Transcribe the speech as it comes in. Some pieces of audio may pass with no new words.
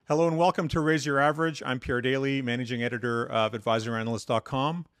Hello and welcome to Raise Your Average. I'm Pierre Daly, managing editor of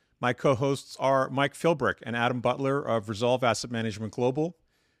AdvisorAnalyst.com. My co-hosts are Mike Philbrick and Adam Butler of Resolve Asset Management Global.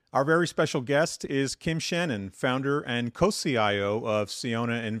 Our very special guest is Kim Shannon, founder and co-CIO of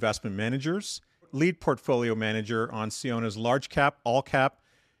Siona Investment Managers, lead portfolio manager on Siona's large cap, all cap,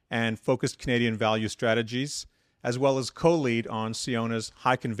 and focused Canadian value strategies, as well as co-lead on Siona's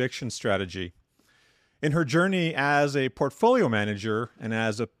high conviction strategy. In her journey as a portfolio manager and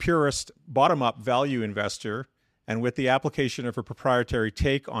as a purist bottom-up value investor, and with the application of her proprietary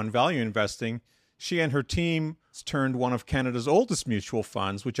take on value investing, she and her team turned one of Canada's oldest mutual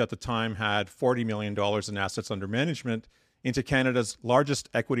funds, which at the time had $40 million in assets under management, into Canada's largest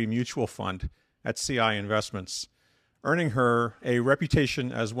equity mutual fund at CI Investments, earning her a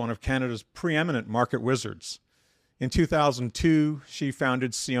reputation as one of Canada's preeminent market wizards. In 2002, she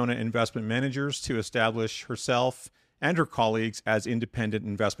founded Siona Investment Managers to establish herself and her colleagues as independent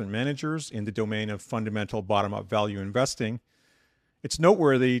investment managers in the domain of fundamental bottom-up value investing. It's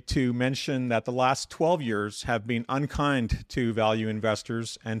noteworthy to mention that the last 12 years have been unkind to value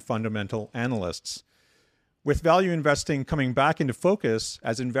investors and fundamental analysts. With value investing coming back into focus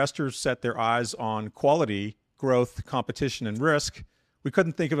as investors set their eyes on quality, growth, competition, and risk, we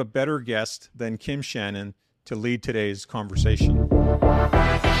couldn't think of a better guest than Kim Shannon to lead today's conversation.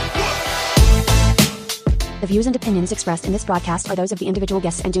 The views and opinions expressed in this broadcast are those of the individual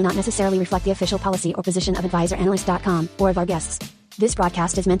guests and do not necessarily reflect the official policy or position of AdvisorAnalyst.com or of our guests. This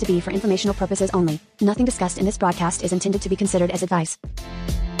broadcast is meant to be for informational purposes only. Nothing discussed in this broadcast is intended to be considered as advice.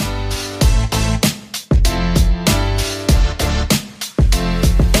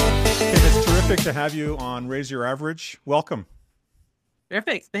 It's terrific to have you on Raise Your Average. Welcome.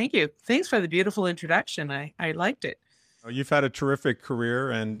 Terrific. Thank you. Thanks for the beautiful introduction. I liked it. You've had a terrific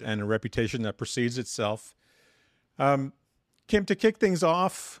career and a reputation that precedes itself. Kim, to kick things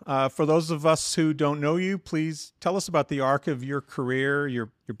off, for those of us who don't know you, please tell us about the arc of your career,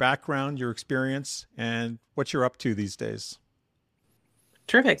 your background, your experience, and what you're up to these days.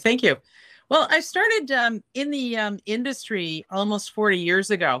 Terrific. Thank you. Well, I started in the industry almost 40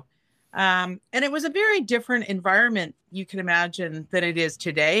 years ago. And it was a very different environment, you can imagine, than it is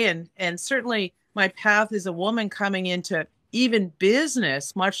today. And certainly my path as a woman coming into even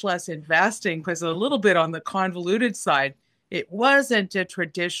business, much less investing, was a little bit on the convoluted side. It wasn't a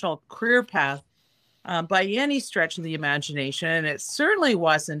traditional career path by any stretch of the imagination. And it certainly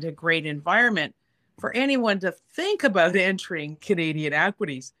wasn't a great environment for anyone to think about entering Canadian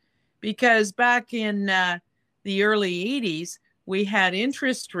equities. Because back in the early 80s, we had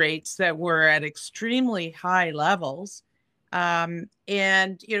interest rates that were at extremely high levels. And,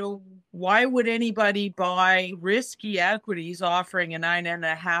 why would anybody buy risky equities offering a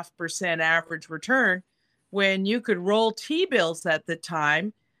 9.5% average return when you could roll T-bills at the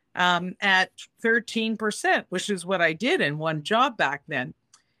time at 13%, which is what I did in one job back then.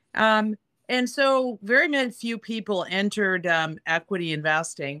 And so very few people entered equity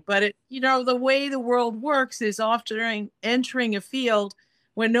investing. But, the way the world works is often entering a field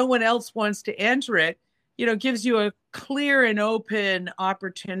when no one else wants to enter it, gives you a clear and open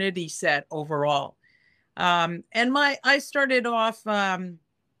opportunity set overall. And I started off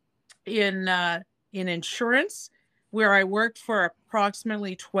in insurance, where I worked for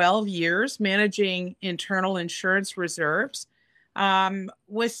approximately 12 years managing internal insurance reserves.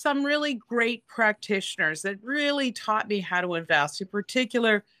 With some really great practitioners that really taught me how to invest. In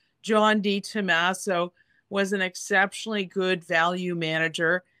particular, John D. Tomaso was an exceptionally good value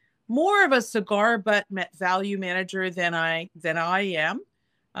manager, more of a cigar butt value manager than I am.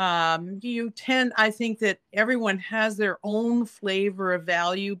 I think that everyone has their own flavor of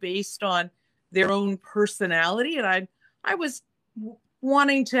value based on their own personality. And I was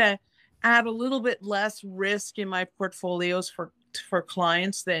wanting to add a little bit less risk in my portfolios for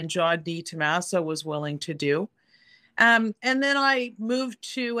clients than John D. Tomaso was willing to do. And then I moved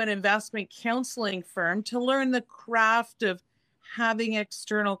to an investment counseling firm to learn the craft of having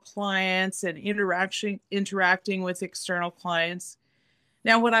external clients and interacting with external clients.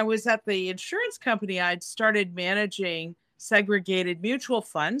 Now, when I was at the insurance company, I'd started managing segregated mutual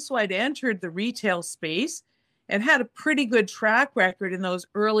funds. So I'd entered the retail space and had a pretty good track record in those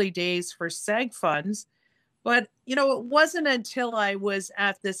early days for seg funds. But, it wasn't until I was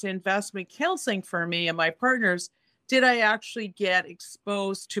at this investment counseling firm, me and my partners, did I actually get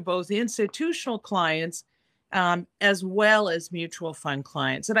exposed to both institutional clients as well as mutual fund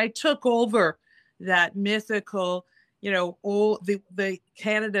clients. And I took over that mythical, the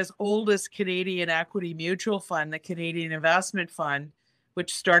Canada's oldest Canadian equity mutual fund, the Canadian Investment Fund,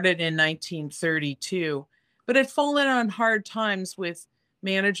 which started in 1932, but had fallen on hard times with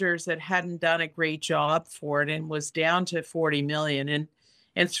managers that hadn't done a great job for it and was down to 40 million.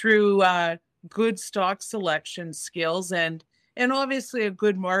 And through good stock selection skills and obviously a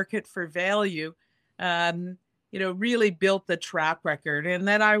good market for value, really built the track record. And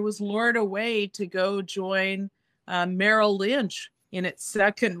then I was lured away to go join Merrill Lynch in its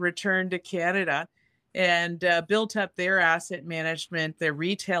second return to Canada, and built up their asset management, their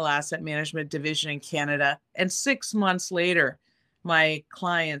retail asset management division in Canada. And 6 months later, my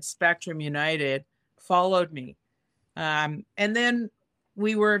client, Spectrum United, followed me. And then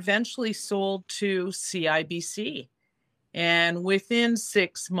we were eventually sold to CIBC. And within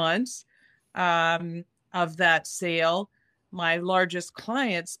 6 months of that sale, my largest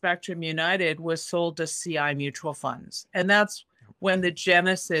client, Spectrum United, was sold to CI Mutual Funds. And that's when the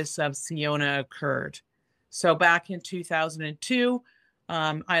genesis of Siona occurred. So back in 2002,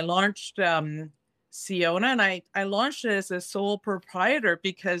 I launched Siona, and I launched it as a sole proprietor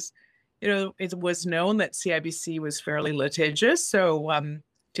because, it was known that CIBC was fairly litigious. So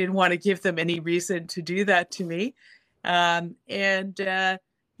didn't want to give them any reason to do that to me.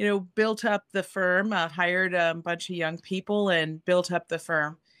 Built up the firm, hired a bunch of young people and built up the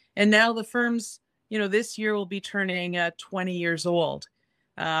firm. And now the firm's, this year will be turning 20 years old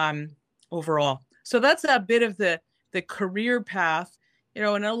overall. So that's a bit of the career path,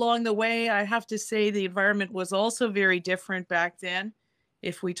 and along the way, I have to say the environment was also very different back then.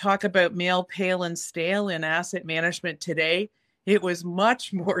 If we talk about male, pale, and stale in asset management today, it was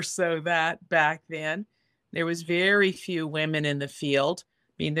much more so that back then. There was very few women in the field.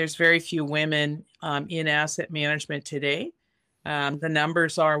 I mean, there's very few women in asset management today. The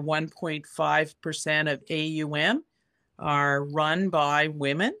numbers are 1.5% of AUM are run by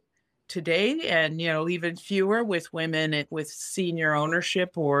women today, and even fewer with women with senior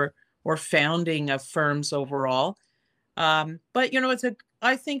ownership or founding of firms overall. But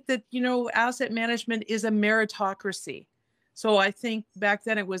I think that asset management is a meritocracy. So I think back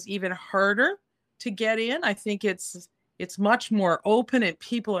then it was even harder to get in. I think it's much more open, and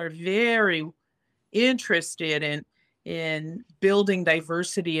people are very interested in building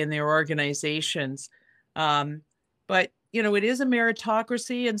diversity in their organizations. But it is a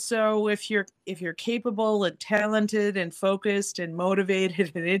meritocracy, and so if you're capable and talented and focused and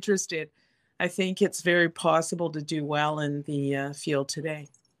motivated and interested, I think it's very possible to do well in the field today.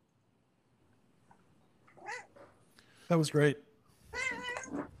 That was great.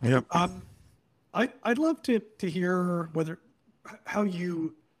 Yep. I'd love to hear how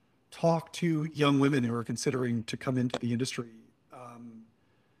you talk to young women who are considering to come into the industry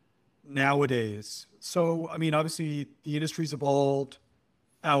nowadays. So, I mean, obviously the industry's evolved.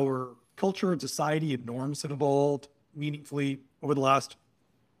 Our culture and society and norms have evolved meaningfully over the last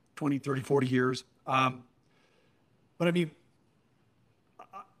 20, 30, 40 years. But I mean,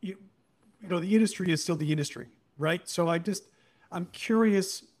 the industry is still the industry, right? So I'm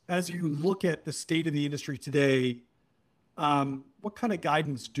curious, as you look at the state of the industry today, what kind of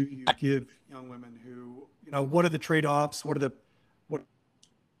guidance do you give young women who, what are the trade-offs? What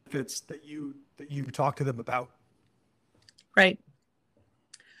benefits that you talk to them about? Right.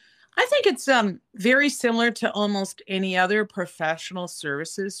 I think it's very similar to almost any other professional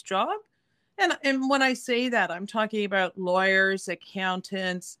services job. And when I say that, I'm talking about lawyers,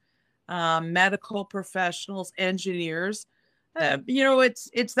 accountants, medical professionals, engineers.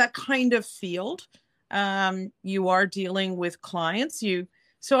 It's that kind of field. You are dealing with clients.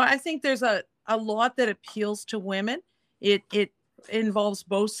 So I think there's a lot that appeals to women. It involves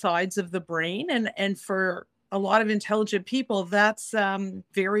both sides of the brain, and for a lot of intelligent people, that's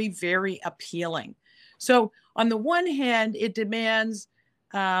very, very appealing. So on the one hand, it demands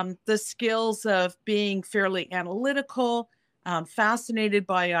the skills of being fairly analytical, fascinated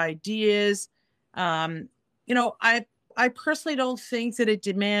by ideas. I personally don't think that it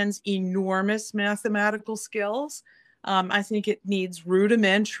demands enormous mathematical skills. I think it needs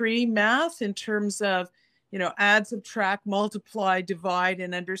rudimentary math in terms of, add, subtract, multiply, divide,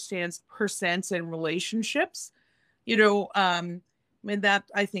 and understands percents and relationships. That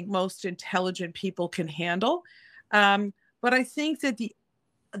I think most intelligent people can handle. But I think that the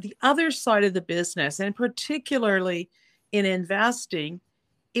other side of the business, and particularly in investing,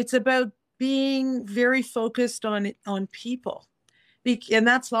 it's about being very focused on people. And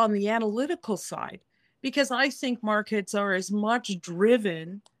that's on the analytical side, because I think markets are as much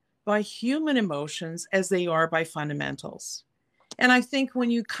driven by human emotions as they are by fundamentals. And I think when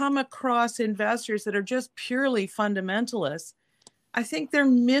you come across investors that are just purely fundamentalists, I think they're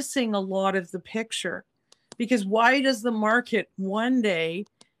missing a lot of the picture. Because why does the market one day,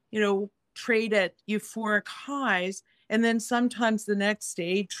 trade at euphoric highs, And then sometimes the next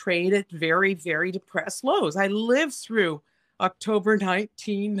day trade at very, very depressed lows. I lived through October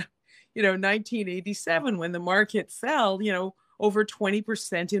 1987, when the market fell, over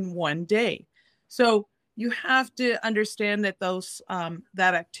 20% in one day. So you have to understand that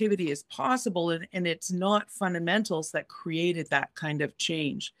that activity is possible, and it's not fundamentals that created that kind of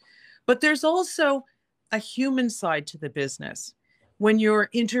change. But there's also a human side to the business. When you're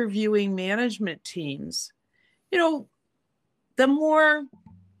interviewing management teams, the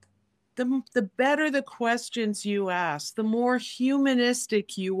better the questions you ask, the more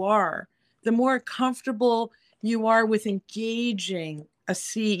humanistic you are, the more comfortable you are with engaging a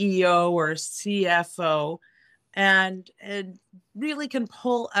CEO or a CFO, and really can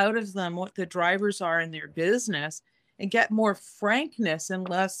pull out of them what the drivers are in their business and get more frankness and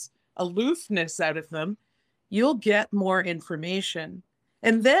less aloofness out of them, you'll get more information.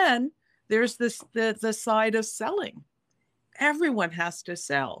 And then there's the side of selling. Everyone has to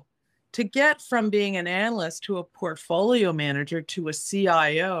sell. To get from being an analyst to a portfolio manager to a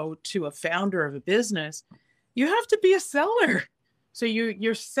CIO to a founder of a business, you have to be a seller. So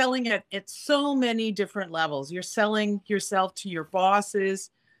you're selling at so many different levels. You're selling yourself to your bosses,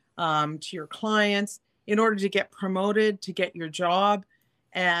 to your clients in order to get promoted, to get your job.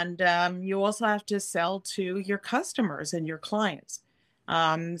 And you also have to sell to your customers and your clients.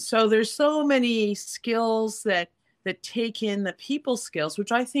 So there's so many skills that take in the people skills,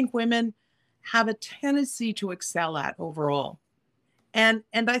 which I think women have a tendency to excel at overall. And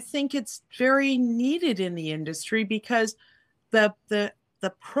I think it's very needed in the industry, because the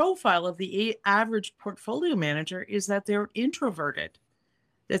profile of the average portfolio manager is that they're introverted,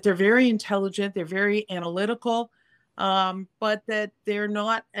 that they're very intelligent, they're very analytical, but that they're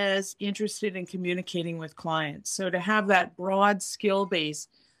not as interested in communicating with clients. So to have that broad skill base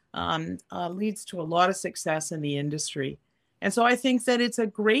leads to a lot of success in the industry. And so I think that it's a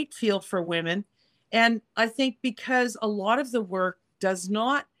great field for women. And I think because a lot of the work does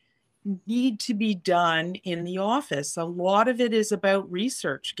not need to be done in the office. A lot of it is about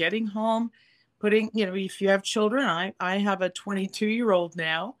research, getting home, if you have children, I have a 22-year-old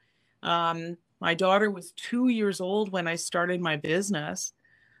now. My daughter was 2 years old when I started my business.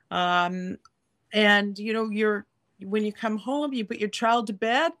 And, when you come home, you put your child to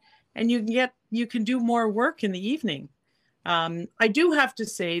bed and you can do more work in the evening. I do have to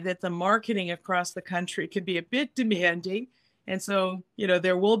say that the marketing across the country can be a bit demanding. And so,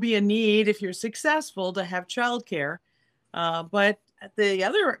 there will be a need, if you're successful, to have childcare. But the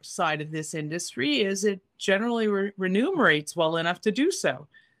other side of this industry is it generally remunerates well enough to do so.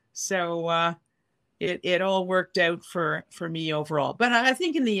 So it all worked out for me overall. But I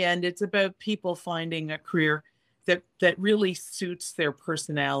think in the end, it's about people finding a career that really suits their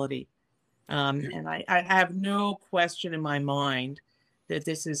personality. And I have no question in my mind that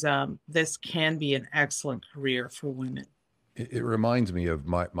this can be an excellent career for women. It reminds me of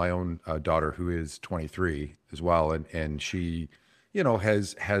my own daughter, who is 23 as well, and she,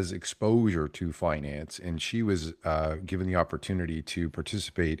 has exposure to finance, and she was given the opportunity to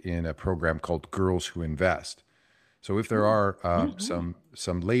participate in a program called Girls Who Invest. So if there are some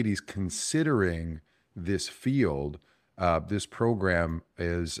ladies considering this field, this program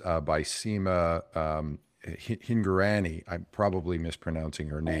is by Seema Hingorani. I'm probably mispronouncing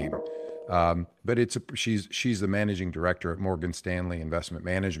her name. But she's the managing director at Morgan Stanley Investment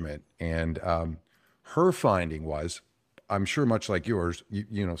Management, and her finding was, I'm sure much like yours,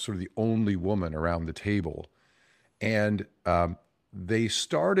 sort of the only woman around the table, and they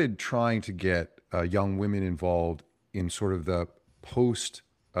started trying to get young women involved in sort of the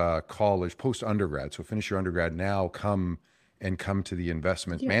post-college, post-undergrad. So finish your undergrad now, come to the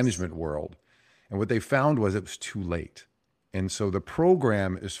investment management world, and what they found was it was too late. And so the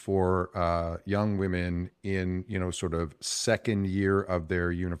program is for young women in, sort of second year of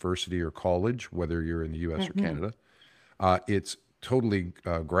their university or college, whether you're in the U.S. or Canada. It's totally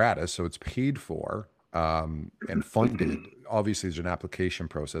gratis, so it's paid for and funded. Obviously, there's an application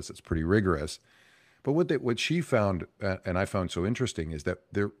process that's pretty rigorous. But what she found, and I found so interesting, is that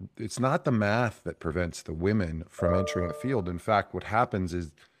it's not the math that prevents the women from entering the field. In fact, what happens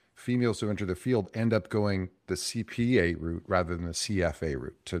is females who enter the field end up going the CPA route rather than the CFA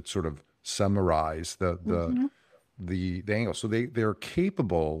route, to sort of summarize the angle. So they're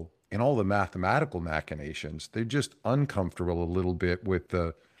capable in all the mathematical machinations. They're just uncomfortable a little bit with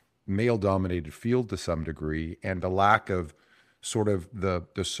the male-dominated field to some degree, and the lack of sort of the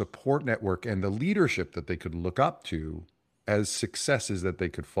support network and the leadership that they could look up to as successes that they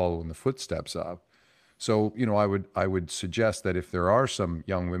could follow in the footsteps of. So, I would suggest that if there are some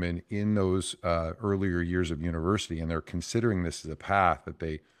young women in those earlier years of university and they're considering this as a path, that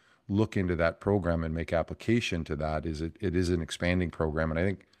they look into that program and make application to that. It is an expanding program, and I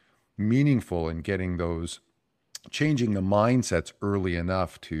think meaningful in getting those, changing the mindsets early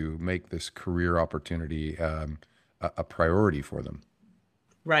enough to make this career opportunity a priority for them.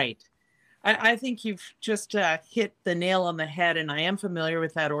 Right. I think you've just hit the nail on the head, and I am familiar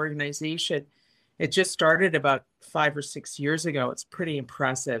with that organization. It just started about 5 or 6 years ago. It's pretty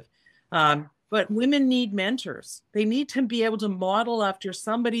impressive. But women need mentors. They need to be able to model after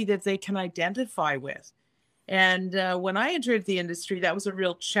somebody that they can identify with. And when I entered the industry, that was a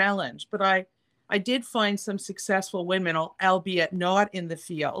real challenge. But I did find some successful women, albeit not in the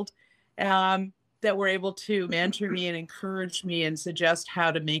field, that were able to mentor me and encourage me and suggest how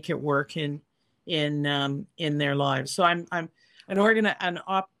to make it work in their lives. So I'm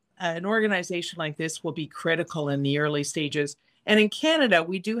an organization like this will be critical in the early stages. And in Canada,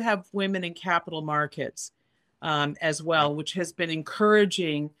 we do have women in capital markets as well, which has been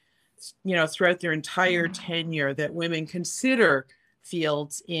encouraging, throughout their entire tenure, that women consider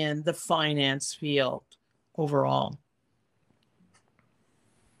fields in the finance field overall.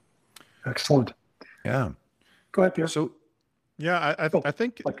 Excellent. Yeah. Go ahead, Pierre. So, yeah, I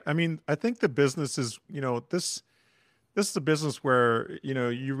think the business is, this is a business where,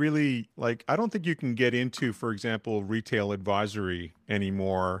 you really, like, I don't think you can get into, for example, retail advisory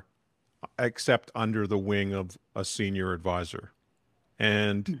anymore, except under the wing of a senior advisor.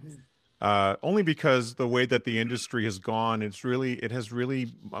 And only because the way that the industry has gone, it has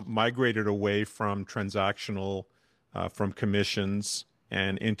really migrated away from transactional, from commissions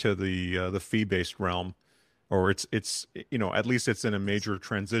and into the fee-based realm, or it's at least it's in a major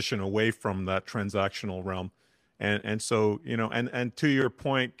transition away from that transactional realm. And so, and to your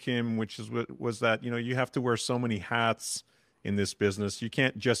point, Kim, which was that, you have to wear so many hats in this business. You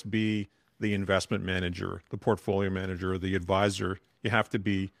can't just be the investment manager, the portfolio manager, or the advisor. You have to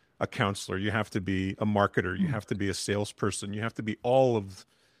be a counselor. You have to be a marketer. You have to be a salesperson. You have to be all of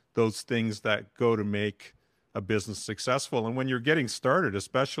those things that go to make a business successful. And when you're getting started,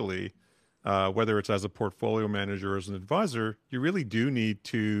 especially whether it's as a portfolio manager or as an advisor, you really do need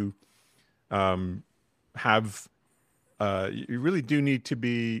to you really do need to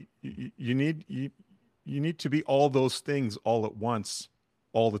be, you need to be all those things all at once,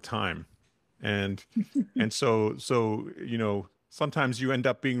 all the time. And so sometimes you end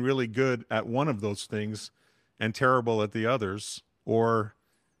up being really good at one of those things and terrible at the others, or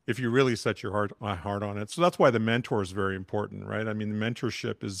if you really set your heart on it. So that's why the mentor is very important, right? I mean, the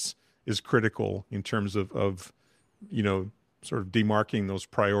mentorship is critical in terms of sort of demarking those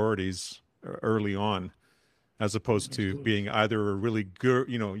priorities early on, as opposed to being either a really good,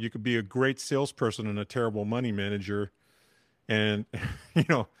 you could be a great salesperson and a terrible money manager. And,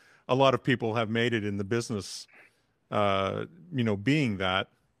 a lot of people have made it in the business, being that.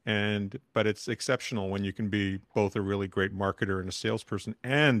 But it's exceptional when you can be both a really great marketer and a salesperson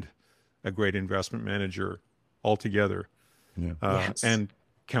and a great investment manager altogether. Yeah. Yes. And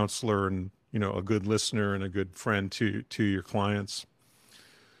counselor and, a good listener and a good friend to your clients.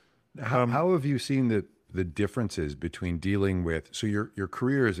 How have you seen the differences between dealing with, so your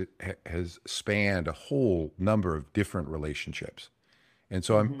career has spanned a whole number of different relationships. And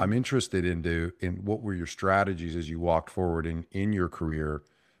so I'm interested in what were your strategies as you walked forward in your career,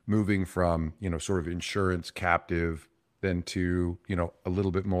 moving from, sort of insurance captive, then to, a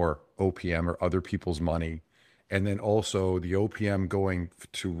little bit more OPM or other people's money. And then also the OPM going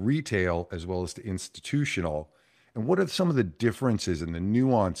to retail as well as to institutional. And what are some of the differences and the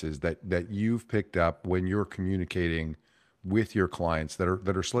nuances that you've picked up when you're communicating with your clients that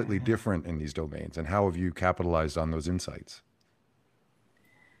are slightly different in these domains? And how have you capitalized on those insights?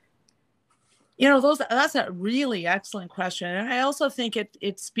 That's a really excellent question. And I also think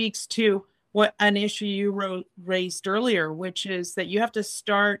it speaks to what an issue you raised earlier, which is that you have to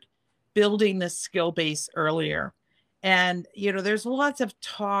start building the skill base earlier. And, there's lots of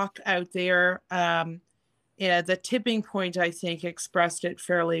talk out there. The Tipping Point, I think, expressed it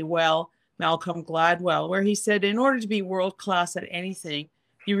fairly well, Malcolm Gladwell, where he said, in order to be world-class at anything,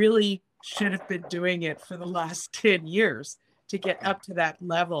 you really should have been doing it for the last 10 years to get up to that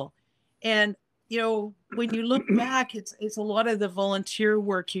level. And, when you look back, it's a lot of the volunteer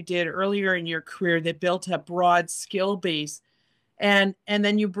work you did earlier in your career that built a broad skill base. And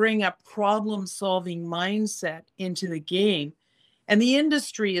then you bring a problem-solving mindset into the game. And the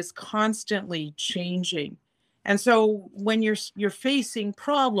industry is constantly changing. And so when you're facing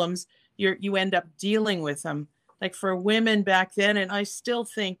problems, you end up dealing with them. Like for women back then, and I still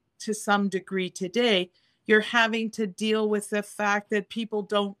think to some degree today, you're having to deal with the fact that people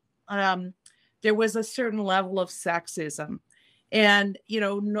don't, there was a certain level of sexism and,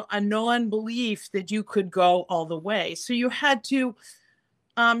 a non-belief that you could go all the way. So you had to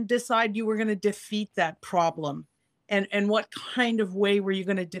decide you were going to defeat that problem. And what kind of way were you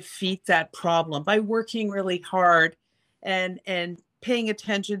going to defeat that problem? By working really hard and paying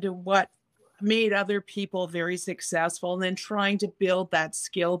attention to what made other people very successful, and then trying to build that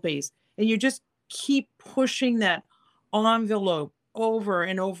skill base. And you just keep pushing that envelope over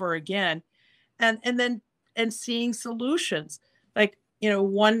and over again, and seeing solutions. Like,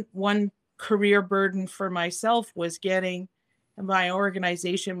 one career burden for myself was my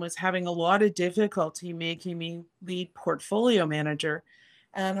organization was having a lot of difficulty making me lead portfolio manager.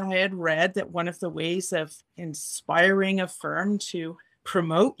 And I had read that one of the ways of inspiring a firm to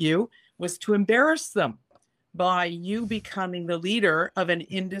promote you was to embarrass them by you becoming the leader of an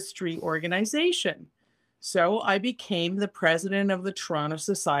industry organization. So I became the president of the Toronto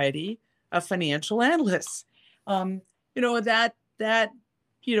Society of Financial Analysts.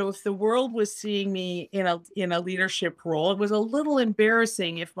 If the world was seeing me in a leadership role, it was a little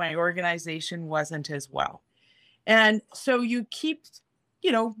embarrassing if my organization wasn't as well. And so you keep,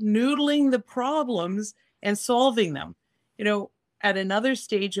 noodling the problems and solving them. At another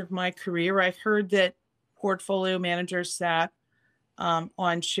stage of my career, I've heard that portfolio managers sat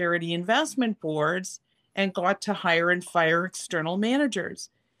on charity investment boards and got to hire and fire external managers.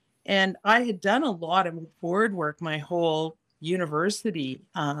 And I had done a lot of board work my whole university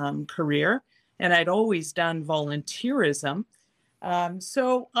career, and I'd always done volunteerism.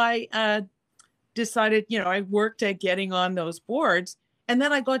 So I decided, I worked at getting on those boards, and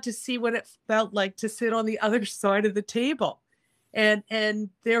then I got to see what it felt like to sit on the other side of the table. And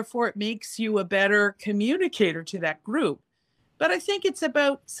therefore it makes you a better communicator to that group. But I think it's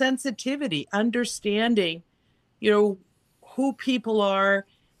about sensitivity, understanding, who people are.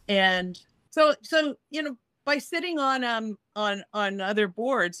 And so, by sitting on other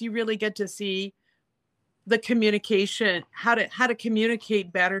boards, you really get to see the communication, how to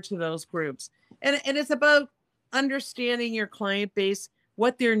communicate better to those groups. And it's about understanding your client base,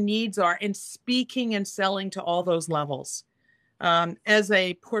 what their needs are, and speaking and selling to all those levels. As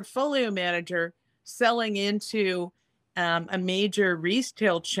a portfolio manager selling into a major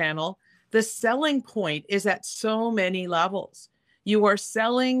retail channel, the selling point is at so many levels. You are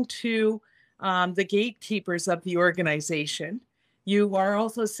selling to the gatekeepers of the organization. You are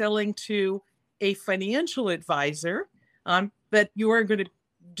also selling to a financial advisor that you are going to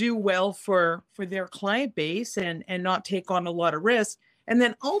do well for their client base and not take on a lot of risk. And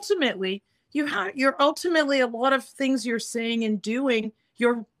then ultimately, you're ultimately, a lot of things you're saying and doing,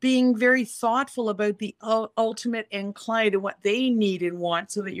 you're being very thoughtful about the ultimate end client and what they need and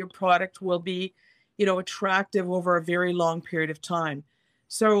want, so that your product will be, attractive over a very long period of time.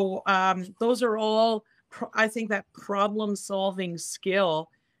 So those are all, I think, that problem solving skill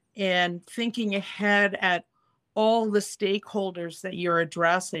and thinking ahead at all the stakeholders that you're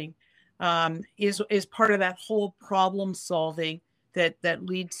addressing is part of that whole problem solving that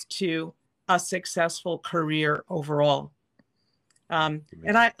leads to a successful career overall. And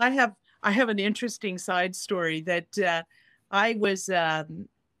I have an interesting side story that I was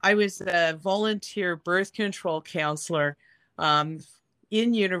a volunteer birth control counselor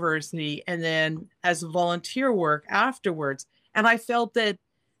in university, and then as volunteer work afterwards. And I felt that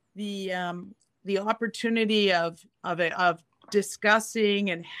the opportunity of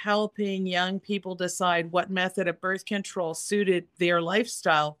discussing and helping young people decide what method of birth control suited their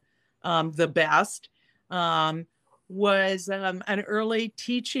lifestyle the best was an early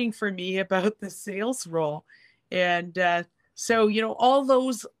teaching for me about the sales role. And so, all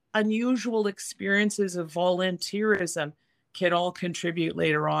those unusual experiences of volunteerism can all contribute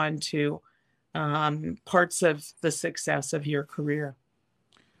later on to parts of the success of your career.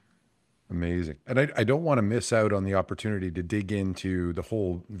 Amazing. And I don't want to miss out on the opportunity to dig into the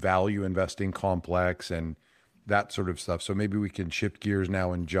whole value investing complex and that sort of stuff. So maybe we can shift gears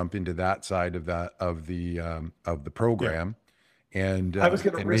now and jump into that side of the program. Yeah. And I was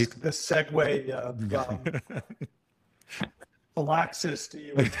going to risk the segue of Falaxis to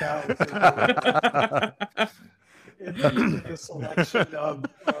you and in the selection of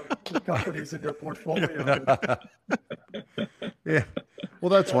companies in your portfolio. Yeah. Well,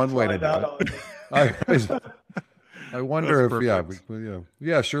 that's one way to do it. I wonder if,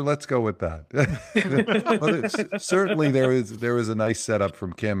 yeah, sure. Let's go with that. Well, certainly there was a nice setup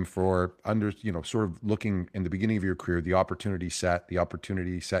from Kim for sort of looking in the beginning of your career, the opportunity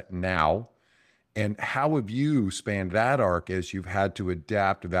set now, And how have you spanned that arc as you've had to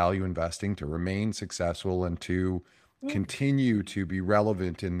adapt to value investing to remain successful and to continue to be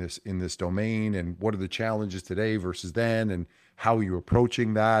relevant in this domain? And what are the challenges today versus then? And how are you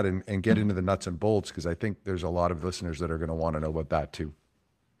approaching that, and get into the nuts and bolts? Because I think there's a lot of listeners that are going to want to know about that too.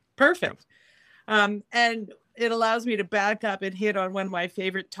 Perfect. And it allows me to back up and hit on one of my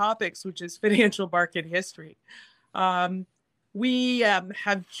favorite topics, which is financial market history. We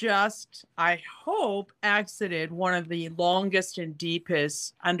have just, I hope, exited one of the longest and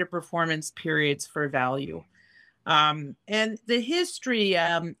deepest underperformance periods for value. And the history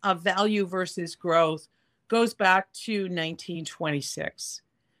of value versus growth goes back to 1926.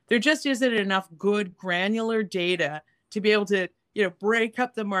 There just isn't enough good granular data to be able to, break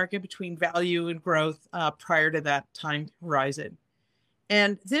up the market between value and growth prior to that time horizon.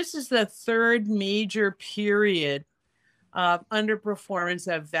 And this is the third major period of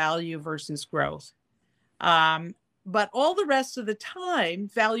underperformance of value versus growth. But all the rest of the time,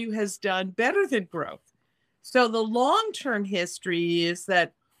 value has done better than growth. So the long-term history is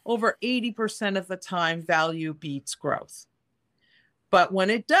that over 80% of the time, value beats growth. But when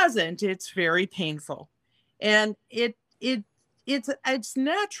it doesn't, it's very painful. And it's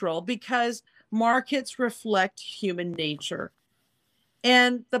natural because markets reflect human nature.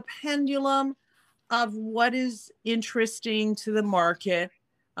 And the pendulum of what is interesting to the market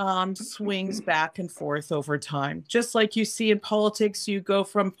swings back and forth over time. Just like you see in politics, you go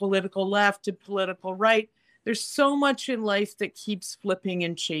from political left to political right. There's so much in life that keeps flipping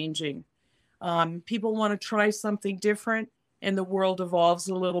and changing. People want to try something different, and the world evolves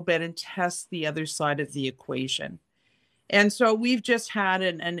a little bit and tests the other side of the equation. And so we've just had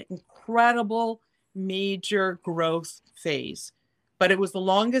an incredible major growth phase, but it was the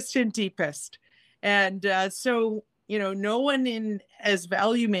longest and deepest. And so, no one in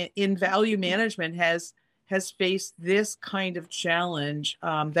value management has faced this kind of challenge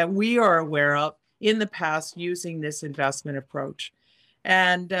that we are aware of in the past using this investment approach.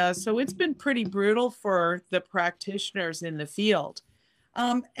 And so it's been pretty brutal for the practitioners in the field.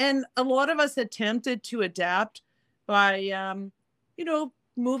 And a lot of us attempted to adapt by,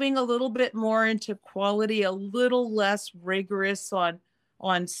 moving a little bit more into quality, a little less rigorous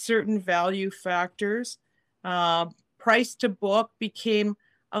on certain value factors. Price to book became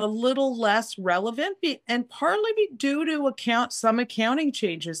a little less relevant, and partly due to some accounting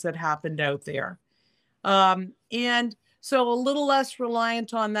changes that happened out there. And so a little less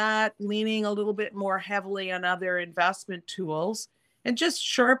reliant on that, leaning a little bit more heavily on other investment tools, and just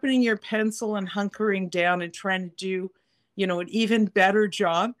sharpening your pencil and hunkering down and trying to do, an even better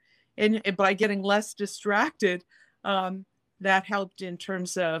job. And by getting less distracted, that helped in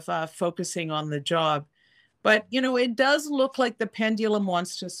terms of focusing on the job. But, it does look like the pendulum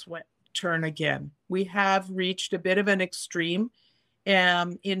wants to turn again. We have reached a bit of an extreme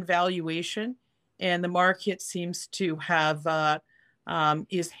in valuation, and the market seems to have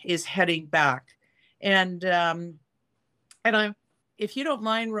is heading back. And if you don't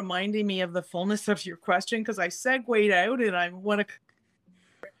mind reminding me of the fullness of your question, because I segued out and I want to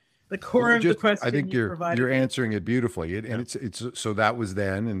the core of the question. I think you're answering it beautifully. And it's so that was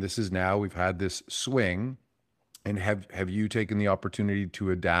then, and this is now. We've had this swing, and have you taken the opportunity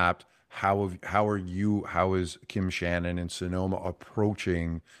to adapt? How is Kim Shannon and Sonoma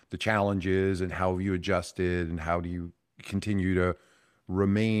approaching the challenges, and how have you adjusted, and how do you continue to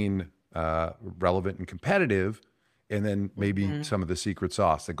remain relevant and competitive? And then maybe some of the secret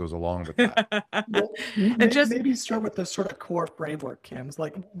sauce that goes along with that. Well, maybe start with the sort of core framework, Kim. It's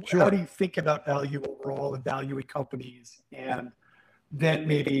like, how do you think about value overall and valuing companies? And then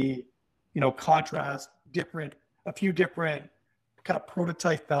maybe, contrast a few different kind of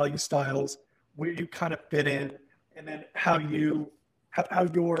prototype value styles where you kind of fit in, and then how your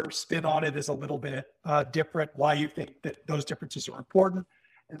spin on it is a little bit different, why you think that those differences are important,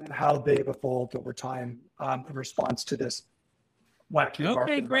 and then how they've evolved over time in response to this wacky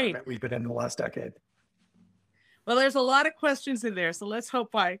market environment we've been in the last decade. Well, there's a lot of questions in there, so let's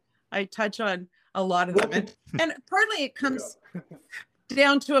hope I touch on a lot of them. And partly it comes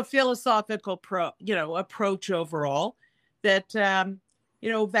down to a philosophical approach overall, that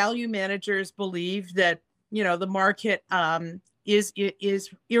value managers believe that the market is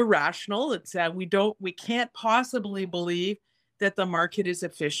irrational. It's we can't possibly believe that the market is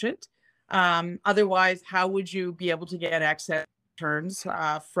efficient. Otherwise, how would you be able to get excess returns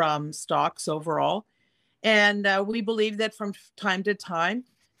from stocks overall? And we believe that from time to time,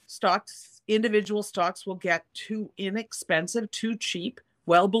 individual stocks will get too inexpensive, too cheap,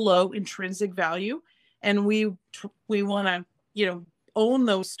 well below intrinsic value. And we want to, own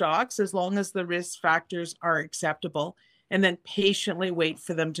those stocks as long as the risk factors are acceptable, and then patiently wait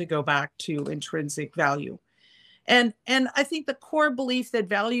for them to go back to intrinsic value. And I think the core belief that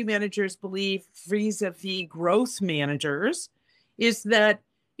value managers believe vis-a-vis growth managers is that,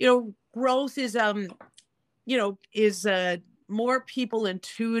 growth is, more people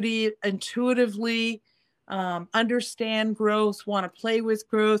intuitively understand growth, want to play with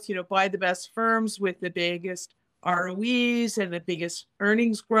growth, buy the best firms with the biggest ROEs and the biggest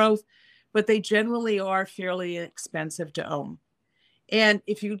earnings growth, but they generally are fairly expensive to own. And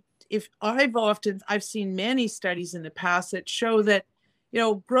I've seen many studies in the past that show that,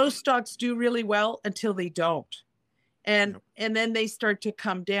 growth stocks do really well until they don't. And then they start to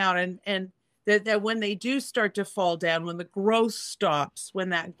come down, and that when they do start to fall down, when the growth stops, when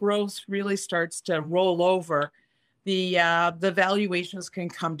that growth really starts to roll over, the valuations can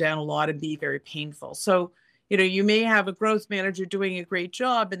come down a lot and be very painful. So, you may have a growth manager doing a great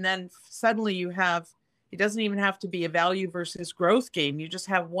job, and then suddenly it doesn't even have to be a value versus growth game. You just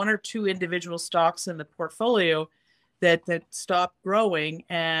have one or two individual stocks in the portfolio that stop growing,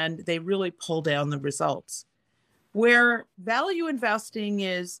 and they really pull down the results. Where value investing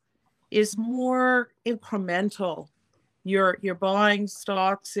is more incremental. You're buying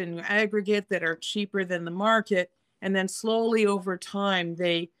stocks in aggregate that are cheaper than the market, and then slowly over time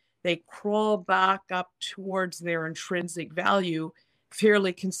they crawl back up towards their intrinsic value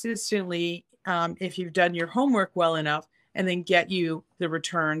fairly consistently, if you've done your homework well enough, and then get you the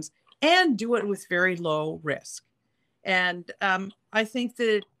returns and do it with very low risk. And I think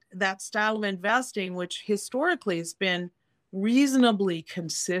that style of investing, which historically has been reasonably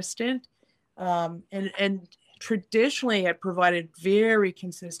consistent, and traditionally had provided very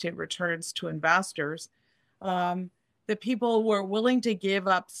consistent returns to investors, that people were willing to give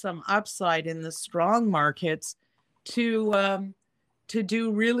up some upside in the strong markets to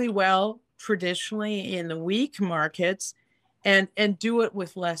do really well traditionally in the weak markets, and do it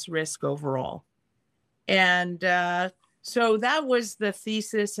with less risk overall. And so that was the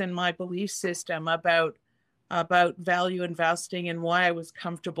thesis and my belief system about value investing and why I was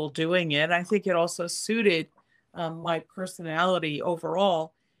comfortable doing it. I think it also suited my personality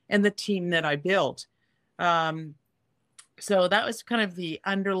overall and the team that I built. So that was kind of the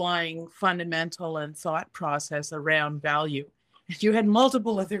underlying fundamental and thought process around value. You had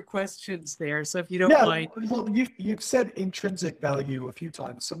multiple other questions there, so if you don't mind. Well, you've said intrinsic value a few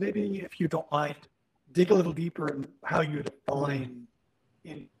times, so maybe if you don't mind, dig a little deeper in how you define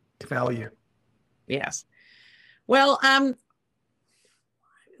value. Yes. Well,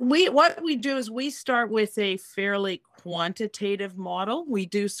 what we do is we start with a fairly quantitative model. We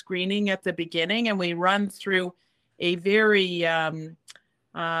do screening at the beginning, and we run through a very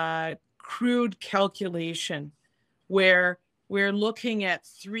crude calculation where we're looking at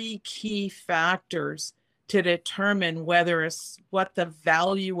three key factors to determine what the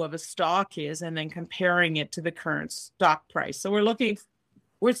value of a stock is, and then comparing it to the current stock price. So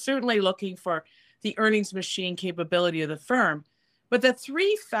we're certainly looking for the earnings machine capability of the firm. But the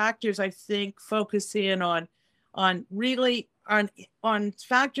three factors, I think, focus in on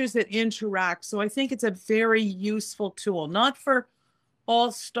factors that interact. So I think it's a very useful tool, not for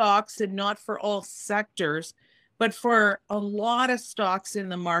all stocks and not for all sectors, but for a lot of stocks in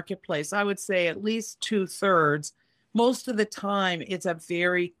the marketplace. I would say at least 2/3. Most of the time, it's a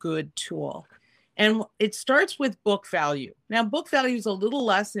very good tool. And it starts with book value. Now, book value is a little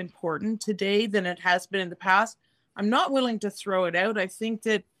less important today than it has been in the past. I'm not willing to throw it out. I think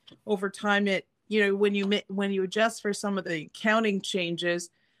that over time, when you adjust for some of the accounting changes,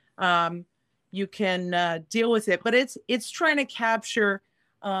 you can deal with it. But it's trying to capture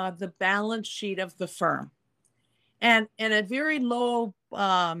the balance sheet of the firm, and a very low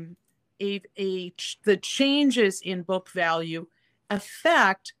the changes in book value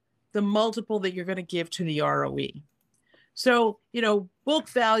affect the multiple that you're going to give to the ROE. So, book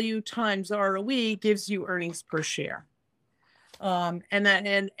value times ROE gives you earnings per share.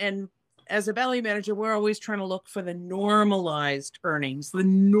 And as a value manager, we're always trying to look for the normalized earnings,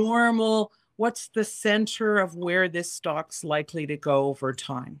 what's the center of where this stock's likely to go over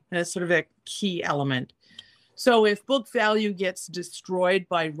time. And that's sort of a key element. So if book value gets destroyed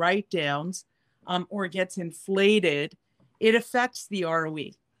by write-downs or gets inflated, it affects the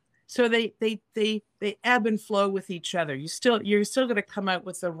ROE. So they ebb and flow with each other. You're still going to come out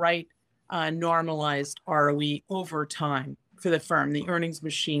with the right normalized ROE over time for the firm, the earnings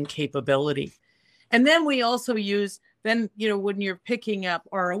machine capability. And then we also use, when you're picking up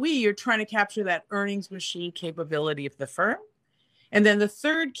ROE, you're trying to capture that earnings machine capability of the firm. And then the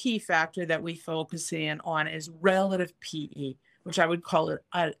third key factor that we focus in on is relative PE. which I would call it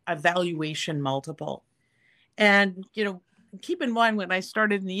a valuation multiple. And, keep in mind when I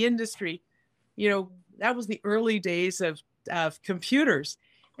started in the industry, that was the early days of computers.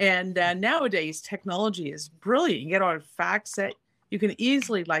 And nowadays, technology is brilliant. You get on FactSet, you can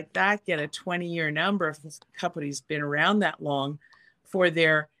easily, like that, get a 20-year number if this company's been around that long for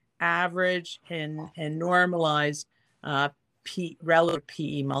their average and normalized relative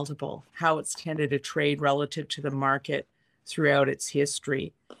PE multiple, how it's tended to trade relative to the market throughout its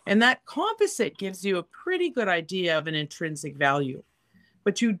history. And that composite gives you a pretty good idea of an intrinsic value.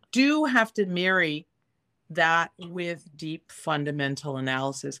 But you do have to marry that with deep fundamental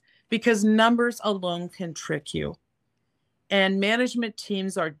analysis, because numbers alone can trick you. And management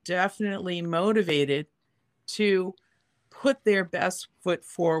teams are definitely motivated to put their best foot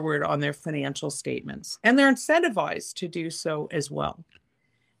forward on their financial statements, and they're incentivized to do so as well.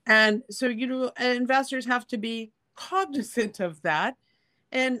 And so, investors have to be cognizant of that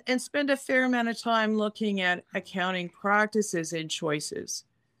and spend a fair amount of time looking at accounting practices and choices.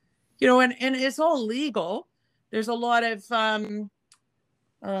 And it's all legal. There's a lot of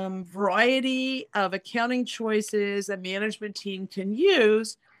variety of accounting choices a management team can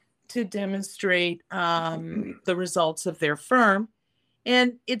use to demonstrate the results of their firm.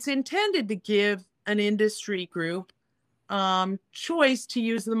 And it's intended to give an industry group choice to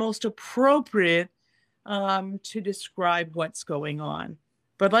use the most appropriate to describe what's going on.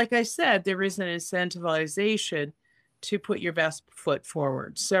 But like I said, there is an incentivization to put your best foot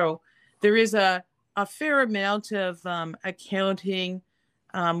forward. So there is a fair amount of accounting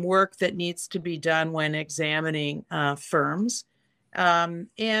work that needs to be done when examining firms.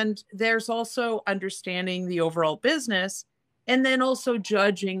 And there's also understanding the overall business, and then also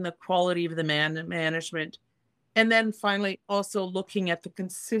judging the quality of the management. And then finally, also looking at the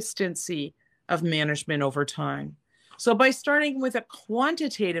consistency of management over time. So by starting with a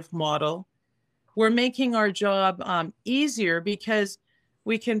quantitative model, we're making our job easier, because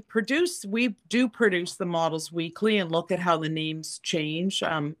we do produce the models weekly and look at how the names change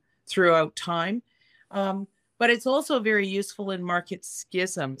throughout time. But it's also very useful in market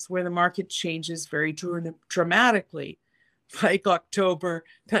schisms, where the market changes very dramatically, like October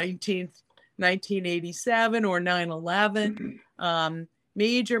 19th, 1987 or 9/11.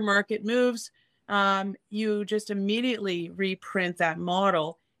 Major market moves, you just immediately reprint that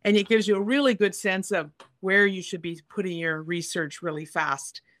model, and it gives you a really good sense of where you should be putting your research really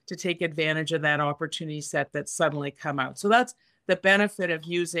fast to take advantage of that opportunity set that's suddenly come out. So that's the benefit of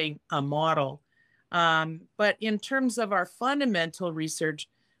using a model. But in terms of our fundamental research,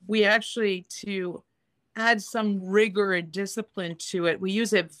 we actually, to add some rigor and discipline to it, we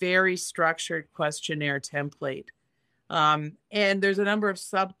use a very structured questionnaire template. And there's a number of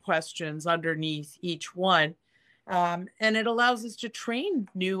sub-questions underneath each one. And it allows us to train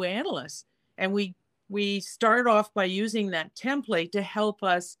new analysts. And we start off by using that template to help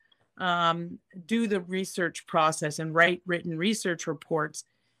us do the research process and write written research reports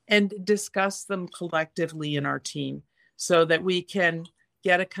and discuss them collectively in our team, so that we can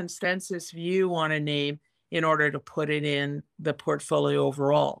get a consensus view on a name in order to put it in the portfolio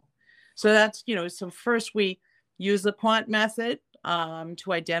overall. So that's, so first we use the quant method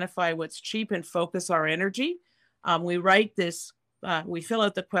to identify what's cheap and focus our energy. We write this, we fill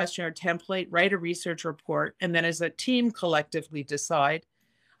out the questionnaire template, write a research report, and then as a team collectively decide.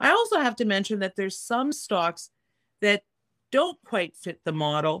 I also have to mention that there's some stocks that don't quite fit the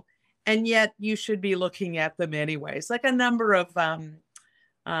model, and yet you should be looking at them anyways. Like a number of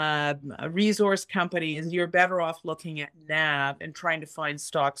resource companies, you're better off looking at NAV and trying to find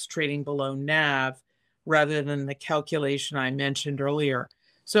stocks trading below NAV rather than the calculation I mentioned earlier.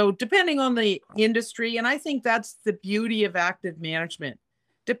 So depending on the industry, and I think that's the beauty of active management,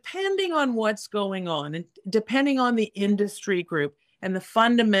 depending on what's going on and depending on the industry group and the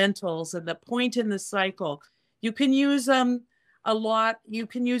fundamentals and the point in the cycle, you can use you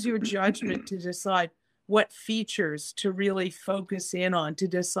can use your judgment to decide what features to really focus in on, to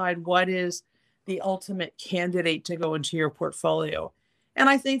decide what is the ultimate candidate to go into your portfolio. And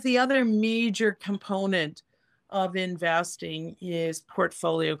I think the other major component of investing is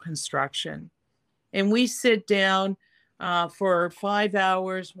portfolio construction. And we sit down for 5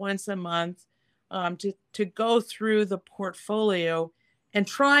 hours once a month to go through the portfolio and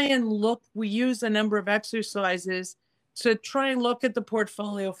try and look. We use a number of exercises to try and look at the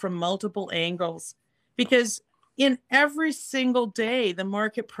portfolio from multiple angles, because in every single day, the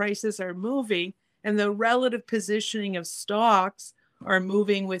market prices are moving and the relative positioning of stocks are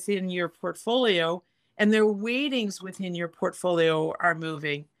moving within your portfolio, and their weightings within your portfolio are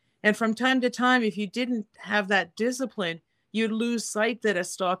moving. And from time to time, if you didn't have that discipline, you'd lose sight that a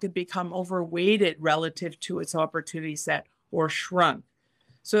stock had become overweighted relative to its opportunity set or shrunk.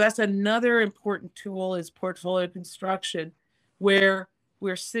 So that's another important tool is portfolio construction, where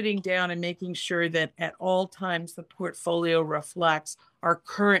we're sitting down and making sure that at all times the portfolio reflects our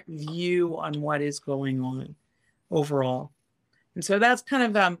current view on what is going on overall. And so that's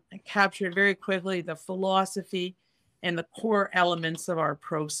kind of captured very quickly the philosophy and the core elements of our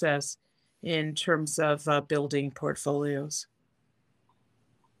process in terms of building portfolios.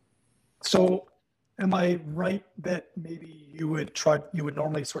 So am I right that maybe you would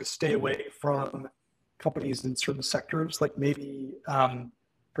normally sort of stay away from companies in certain sectors, like maybe,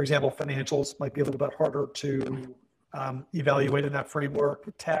 for example, financials might be a little bit harder to evaluate in that framework,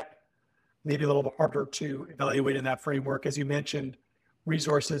 tech, maybe a little bit harder to evaluate in that framework. As you mentioned,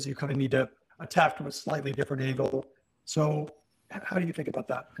 resources, you kind of need to attack from a slightly different angle. So how do you think about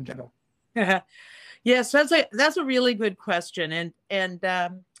that in general? Yes, that's a really good question. And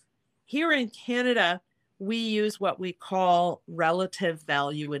here in Canada, we use what we call relative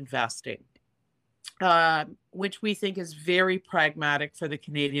value investing, which we think is very pragmatic for the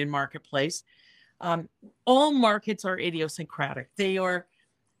Canadian marketplace. All markets are idiosyncratic. Well,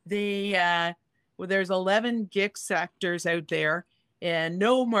 there's 11 GIC sectors out there, and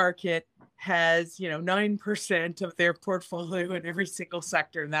no market has 9% of their portfolio in every single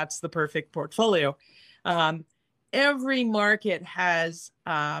sector, and that's the perfect portfolio. Every market has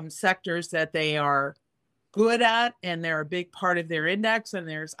sectors that they are good at, and they're a big part of their index, and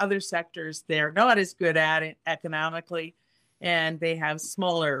there's other sectors they're not as good at it economically, and they have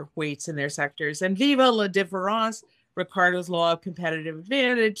smaller weights in their sectors. And viva la différence, Ricardo's law of competitive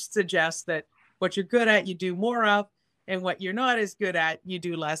advantage, suggests that what you're good at, you do more of, and what you're not as good at, you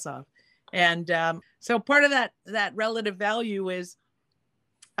do less of. And so part of that relative value is,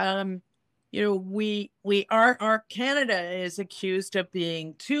 our Canada is accused of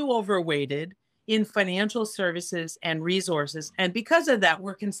being too overweighted in financial services and resources. And because of that,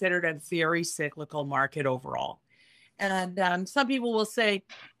 we're considered a very cyclical market overall. And some people will say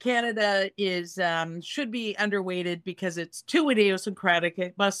Canada should be underweighted because it's too idiosyncratic.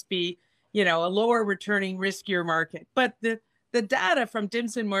 It must be, a lower returning, riskier market. But the data from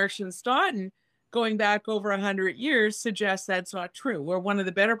Dimson, Marsh, and Stoughton going back over 100 years suggests that's not true. We're one of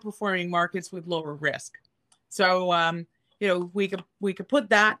the better performing markets with lower risk. So, we could put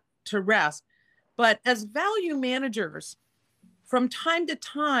that to rest. But as value managers, from time to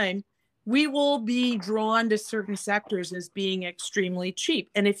time, we will be drawn to certain sectors as being extremely cheap.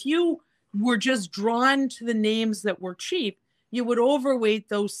 And if you were just drawn to the names that were cheap, you would overweight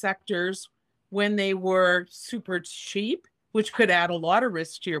those sectors when they were super cheap, which could add a lot of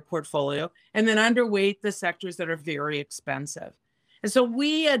risk to your portfolio, and then underweight the sectors that are very expensive. And so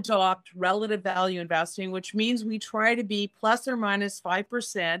we adopt relative value investing, which means we try to be plus or minus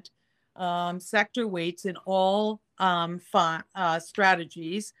 5% sector weights in all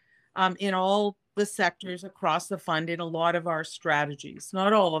strategies, in all the sectors across the fund in a lot of our strategies.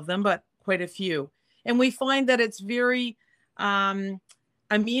 Not all of them, but quite a few. And we find that it's very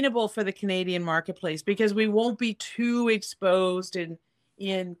amenable for the Canadian marketplace because we won't be too exposed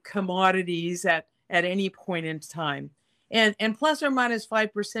in commodities at any point in time. And plus or minus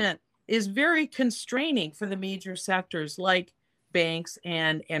 5% is very constraining for the major sectors like banks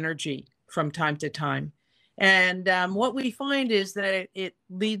and energy from time to time. And what we find is that it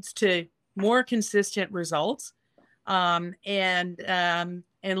leads to more consistent results and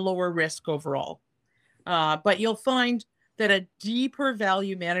lower risk overall. But you'll find that a deeper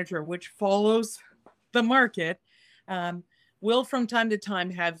value manager, which follows the market, will from time to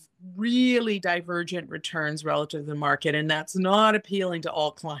time have really divergent returns relative to the market. And that's not appealing to all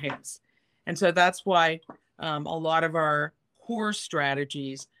clients. And so that's why a lot of our core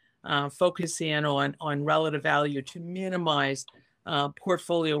strategies focus in on relative value to minimize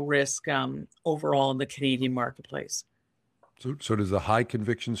portfolio risk overall in the Canadian marketplace. So does the high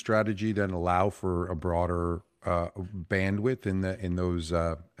conviction strategy then allow for a broader bandwidth in those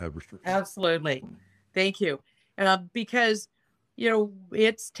restrictions? Absolutely. Thank you. Because,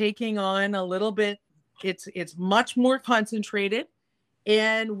 it's taking on a little bit, it's much more concentrated,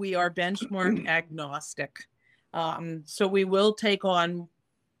 and we are benchmark agnostic. So we will take on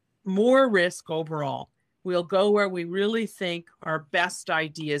more risk overall. We'll go where we really think our best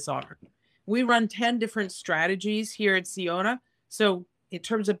ideas are. We run 10 different strategies here at Siona. So in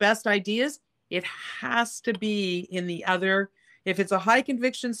terms of best ideas, it has to be in the other. If it's a high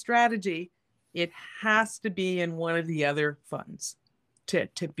conviction strategy, it has to be in one of the other funds to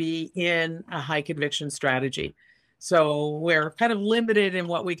be in a high conviction strategy. So we're kind of limited in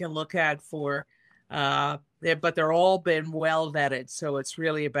what we can look at for But they're all been well vetted. So it's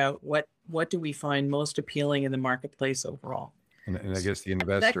really about what do we find most appealing in the marketplace overall. And I guess the That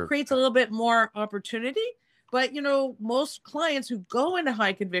investor, creates a little bit more opportunity. But, most clients who go into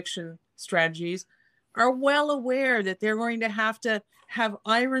high conviction strategies are well aware that they're going to have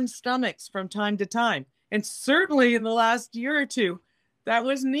iron stomachs from time to time. And certainly in the last year or two, that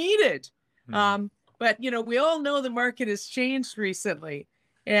was needed. But, we all know the market has changed recently.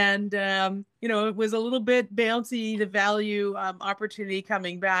 And, it was a little bit bouncy, the value opportunity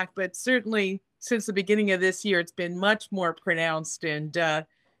coming back. But certainly since the beginning of this year, it's been much more pronounced. And,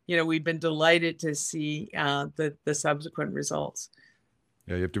 we've been delighted to see the subsequent results.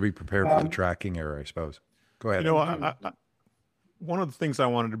 yeah, you have to be prepared for the tracking error, I suppose. Go ahead. One of the things I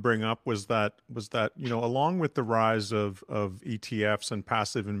wanted to bring up was that along with the rise of ETFs and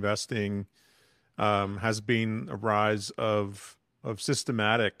passive investing, has been a rise of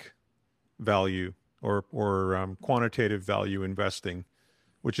systematic value or quantitative value investing,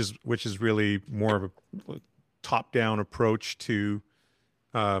 which is really more of a top-down approach to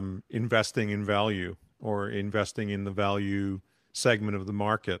investing in value or investing in the value segment of the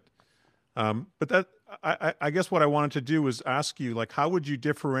market. But that I guess what I wanted to do was ask you, like, how would you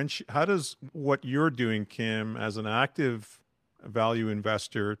differentiate? How does what you're doing, Kim, as an active value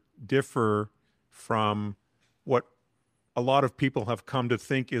investor, differ from what a lot of people have come to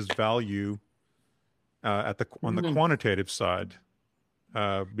think is value on the quantitative side?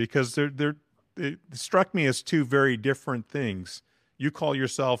 Because it struck me as two very different things. You call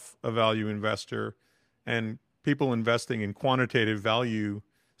yourself a value investor, and people investing in quantitative value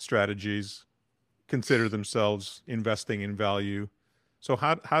strategies consider themselves investing in value. So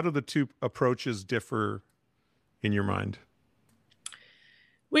how do the two approaches differ in your mind?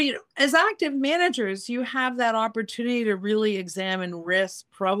 Well, as active managers, you have that opportunity to really examine risk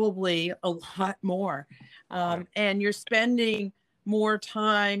probably a lot more. And you're spending more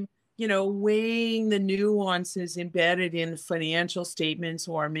time, weighing the nuances embedded in financial statements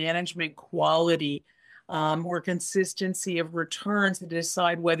or management quality, or consistency of returns to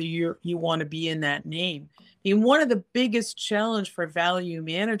decide whether you want to be in that name. I mean, one of the biggest challenge for value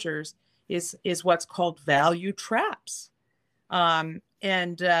managers is what's called value traps. And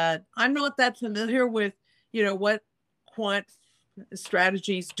I'm not that familiar with, what quant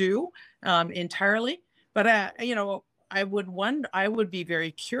strategies do entirely, but I would be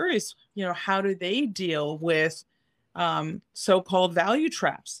very curious, how do they deal with so-called value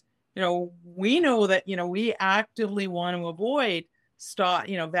traps? We know that, we actively want to avoid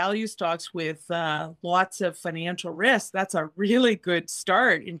value stocks with lots of financial risk. That's a really good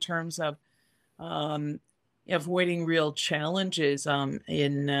start in terms of avoiding real challenges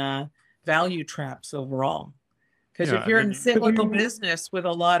in value traps overall. Because if you're in cyclical business with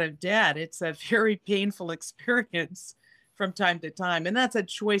a lot of debt, it's a very painful experience from time to time. And that's a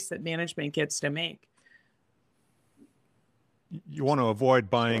choice that management gets to make. You want to avoid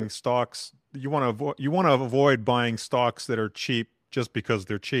buying stocks. You want to avoid buying stocks that are cheap just because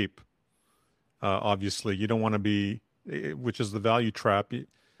they're cheap. Obviously, you don't want to be, which is the value trap,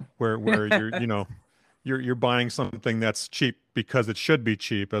 where you're you're buying something that's cheap because it should be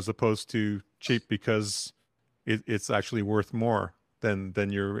cheap, as opposed to cheap because it's actually worth more than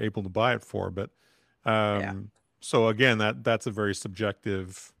you're able to buy it for. But so again, that's a very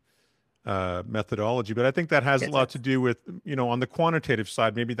subjective methodology, but I think that has a lot to do with, on the quantitative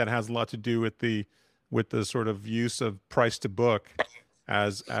side, maybe that has a lot to do with the sort of use of price to book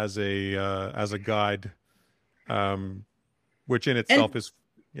as a guide, which in itself is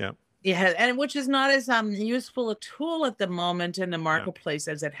and which is not as useful a tool at the moment in the marketplace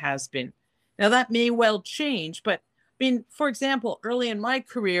as it has been. Now that may well change, but I mean, for example, early in my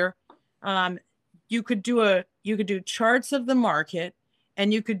career, you could do charts of the market,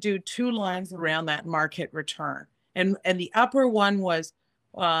 and you could do two lines around that market return. And the upper one was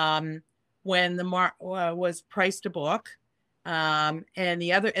when the was price to book, and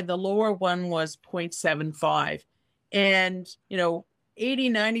the lower one was 0.75. And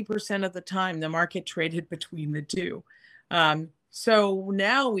 80-90% of the time the market traded between the two. So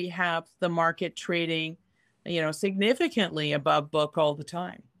now we have the market trading, significantly above book all the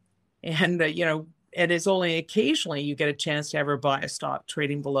time. And it is only occasionally you get a chance to ever buy a stock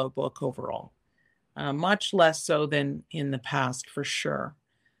trading below book overall, much less so than in the past, for sure.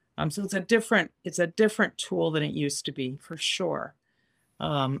 So it's a different tool than it used to be, for sure,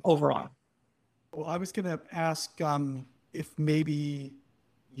 overall. Well, I was going to ask if maybe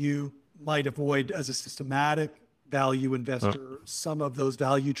you might avoid, as a systematic value investor, some of those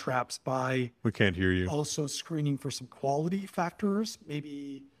value traps by we can't hear you. Also screening for some quality factors,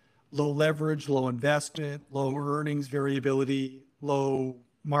 maybe low leverage, low investment, low earnings variability, low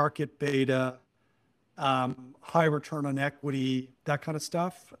market beta, high return on equity, that kind of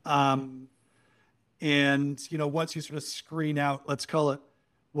stuff. And, once you sort of screen out, let's call it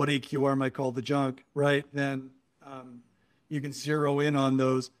what AQR might call the junk, right? Then you can zero in on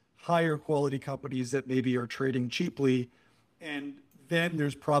those higher quality companies that maybe are trading cheaply. And then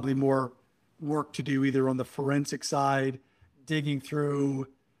there's probably more work to do either on the forensic side, digging through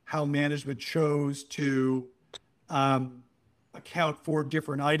how management chose to account for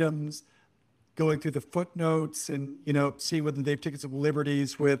different items, going through the footnotes and, seeing whether they've taken some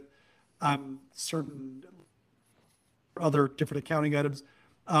liberties with certain other different accounting items.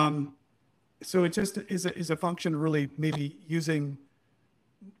 So it just is a function of really maybe using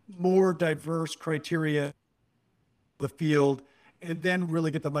more diverse criteria in the field, and then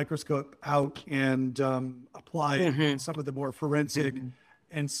really get the microscope out and apply some of the more forensic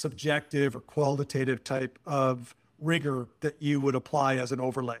and subjective or qualitative type of rigor that you would apply as an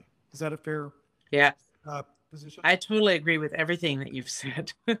overlay. Is that a fair position? I totally agree with everything that you've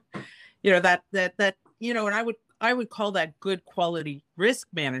said. And I would call that good quality risk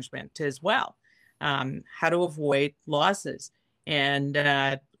management as well. How to avoid losses. And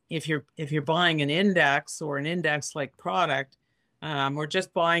if you're buying an index or an index-like product, or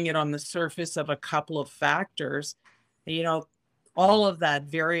just buying it on the surface of a couple of factors, all of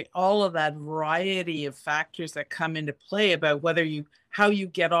that variety of factors that come into play about how you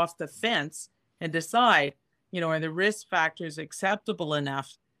get off the fence and decide, are the risk factors acceptable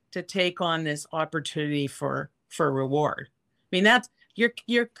enough to take on this opportunity for reward. I mean,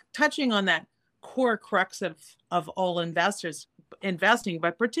 you're touching on that core crux of all investors investing,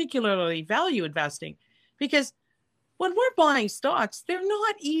 but particularly value investing, because when we're buying stocks, they're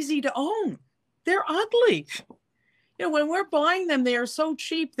not easy to own. They're ugly. When we're buying them, they are so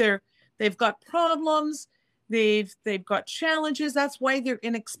cheap. They've got problems. They've got challenges. That's why they're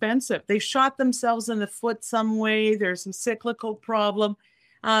inexpensive. They shot themselves in the foot some way. There's some cyclical problem.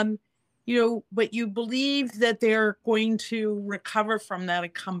 But you believe that they're going to recover from that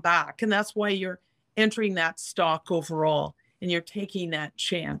and come back. And that's why you're entering that stock overall and you're taking that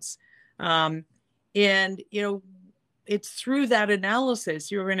chance. It's through that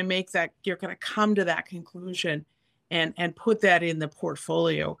analysis, you're going to come to that conclusion and put that in the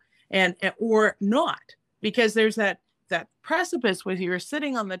portfolio or not, because there's that precipice where you're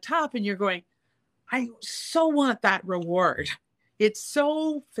sitting on the top and you're going, I so want that reward. It's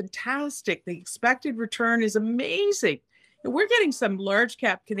so fantastic. The expected return is amazing. And we're getting some large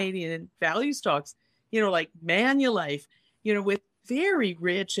cap Canadian value stocks, like Manulife, with very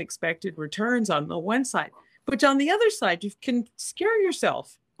rich expected returns on the one side. But on the other side, you can scare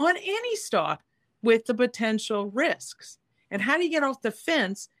yourself on any stock with the potential risks. And how do you get off the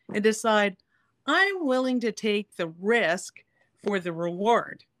fence and decide, I'm willing to take the risk for the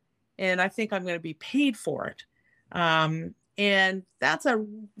reward, and I think I'm going to be paid for it. And that's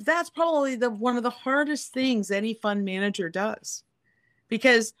probably one of the hardest things any fund manager does,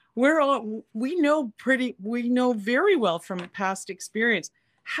 because we know very well from past experience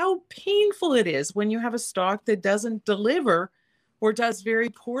how painful it is when you have a stock that doesn't deliver or does very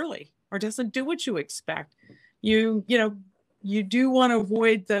poorly or doesn't do what you expect. You do want to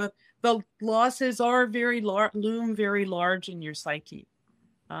avoid the losses loom very large in your psyche.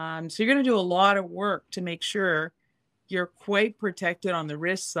 So you're going to do a lot of work to make sure you're quite protected on the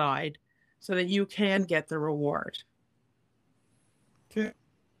risk side so that you can get the reward. Okay.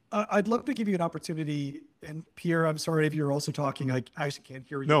 I'd love to give you an opportunity, and Pierre, I'm sorry if you're also talking. I actually can't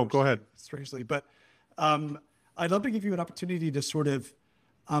hear you. No, go ahead. Strangely, but I'd love to give you an opportunity to sort of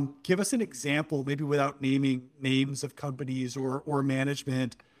give us an example, maybe without naming names of companies or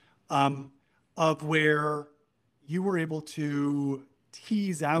management, of where you were able to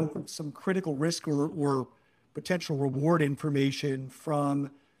tease out some critical risk or potential reward information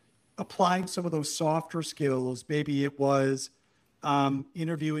from applying some of those softer skills. Maybe it was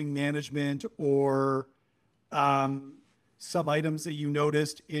interviewing management or some items that you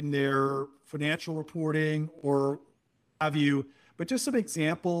noticed in their financial reporting or have you, but just some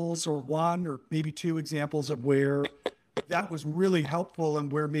examples or one or maybe two examples of where that was really helpful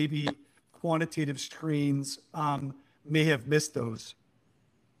and where maybe quantitative screens may have missed those.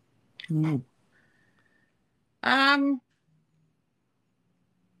 Well,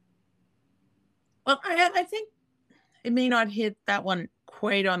 I think it may not hit that one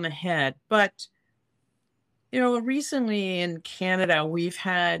quite on the head, but recently in Canada, we've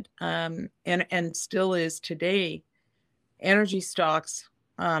had and still is today, energy stocks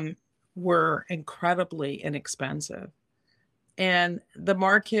were incredibly inexpensive, and the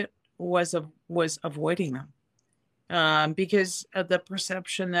market was avoiding them because of the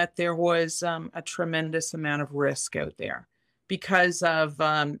perception that there was a tremendous amount of risk out there because of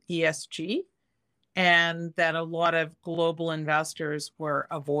ESG, and that a lot of global investors were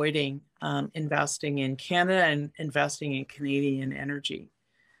avoiding investing in Canada and investing in Canadian energy.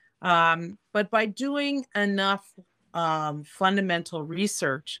 But by doing enough fundamental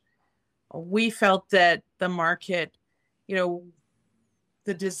research, we felt that the market,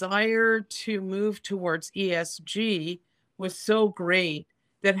 the desire to move towards ESG was so great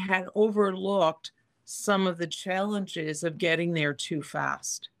that had overlooked some of the challenges of getting there too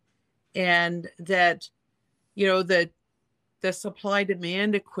fast. And that, the supply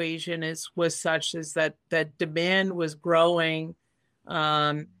demand equation was such as that demand was growing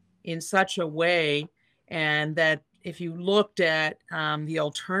in such a way, and that if you looked at the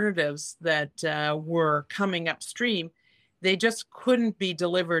alternatives that were coming upstream, they just couldn't be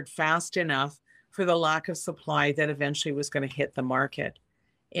delivered fast enough for the lack of supply that eventually was going to hit the market.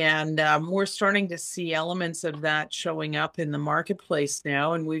 And we're starting to see elements of that showing up in the marketplace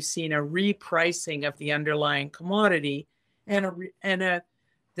now, and we've seen a repricing of the underlying commodity and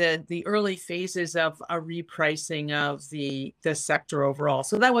the early phases of a repricing of the sector overall.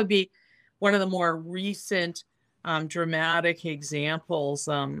 So that would be one of the more recent dramatic examples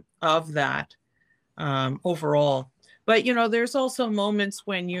of that overall. But, there's also moments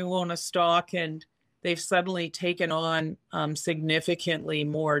when you own a stock and they've suddenly taken on significantly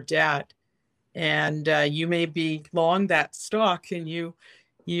more debt, and you may be long that stock, and you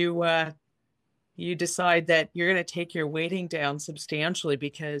decide that you're going to take your weighting down substantially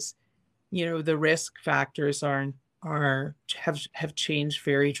because the risk factors have changed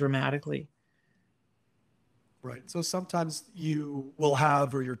very dramatically. Right. So sometimes you will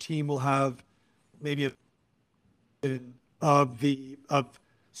have, or your team will have, maybe of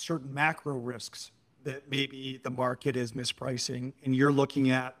certain macro risks that maybe the market is mispricing, and you're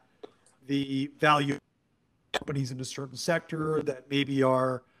looking at the value of companies in a certain sector that maybe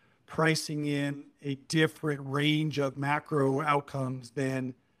are pricing in a different range of macro outcomes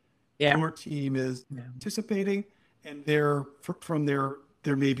than your team is anticipating, and from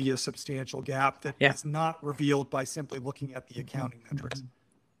there may be a substantial gap that is not revealed by simply looking at the accounting metrics.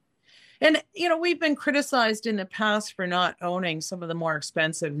 And, we've been criticized in the past for not owning some of the more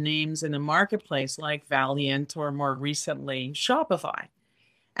expensive names in the marketplace, like Valiant or more recently Shopify.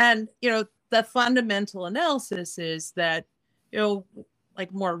 And, the fundamental analysis is that,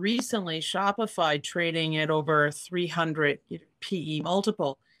 like more recently Shopify trading at over 300 PE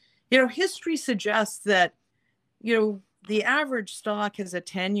multiple. History suggests that, the average stock has a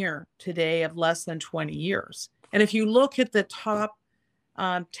tenure today of less than 20 years. And if you look at the top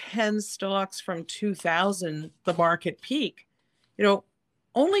 10 stocks from 2000, the market peak,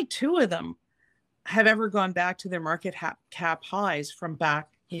 only 2 of them have ever gone back to their market cap highs from back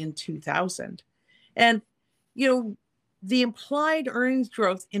in 2000. And, the implied earnings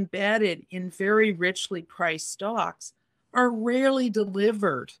growth embedded in very richly priced stocks are rarely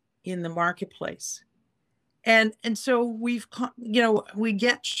delivered in the marketplace. And so we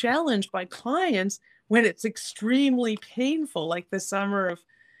get challenged by clients when it's extremely painful, like the summer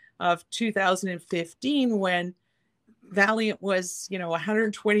of 2015, when Valiant was,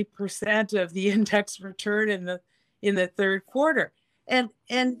 120% of the index return in the third quarter. But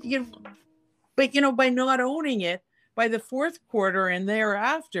by not owning it, by the fourth quarter and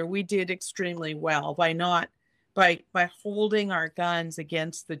thereafter, we did extremely well by holding our guns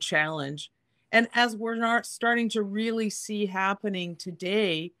against the challenge. And as we're not starting to really see happening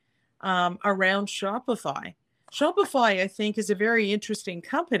today around Shopify. Shopify, I think, is a very interesting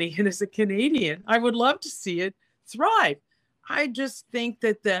company. And as a Canadian, I would love to see it thrive. I just think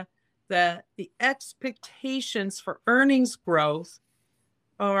that the expectations for earnings growth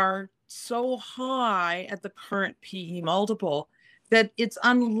are so high at the current PE multiple that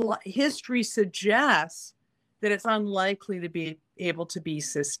history suggests that it's unlikely to be able to be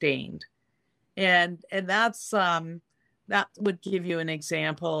sustained. And that's that would give you an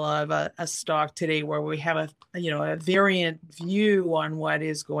example of a stock today where we have a variant view on what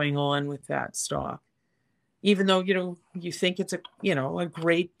is going on with that stock, even though you think it's a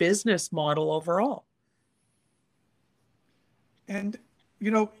great business model overall. And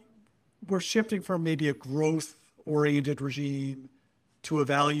we're shifting from maybe a growth-oriented regime to a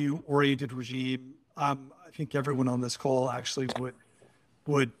value-oriented regime. I think everyone on this call actually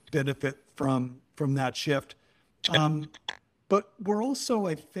would benefit from that shift. But we're also,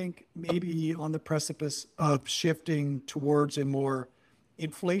 I think, maybe on the precipice of shifting towards a more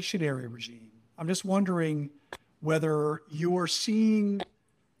inflationary regime. I'm just wondering whether you're seeing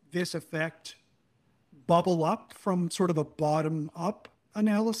this effect bubble up from sort of a bottom up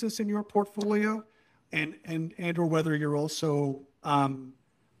analysis in your portfolio, and or whether you're also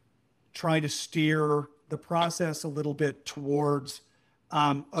trying to steer the process a little bit towards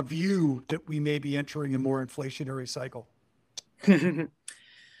a view that we may be entering a more inflationary cycle?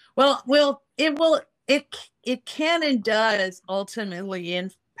 Well, it can and does ultimately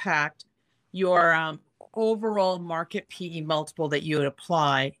impact your overall market PE multiple that you would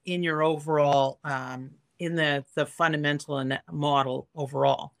apply in your overall in the fundamental and model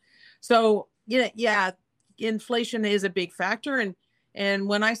overall. So yeah, inflation is a big factor, and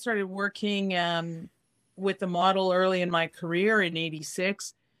when I started working with the model early in my career in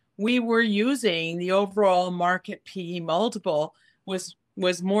 '86, we were using the overall market PE multiple was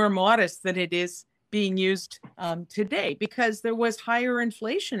more modest than it is being used today, because there was higher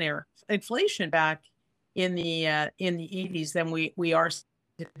inflation back in the '80s than we are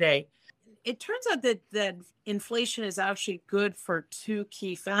today. It turns out that inflation is actually good for two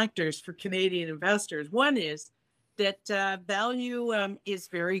key factors for Canadian investors. One is that value is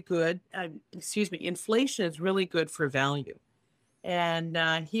very good. Inflation is really good for value. And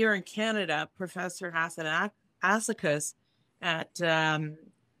here in Canada, Professor Hassan Asakas at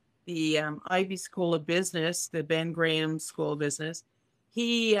the Ivey School of Business, the Ben Graham School of Business,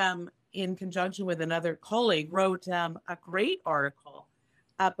 he, in conjunction with another colleague, wrote a great article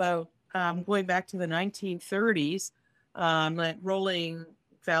about going back to the 1930s, rolling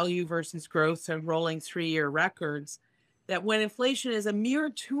value versus growth and rolling 3-year records, that when inflation is a mere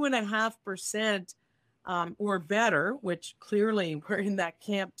 2.5% or better, which clearly we're in that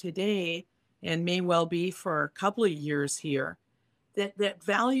camp today and may well be for a couple of years here, that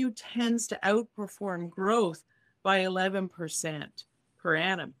value tends to outperform growth by 11% per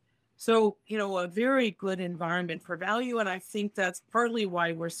annum. So, a very good environment for value. And I think that's partly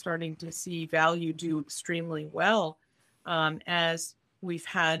why we're starting to see value do extremely well, as we've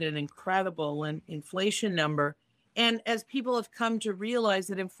had an incredible inflation number. And as people have come to realize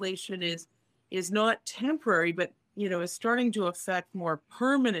that inflation is not temporary, but, is starting to affect more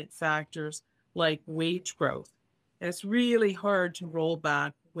permanent factors like wage growth. And it's really hard to roll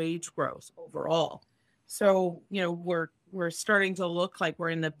back wage growth overall. So, we're starting to look like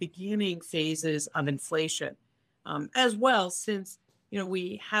we're in the beginning phases of inflation as well, since,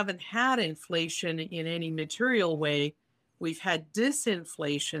 we haven't had inflation in any material way. We've had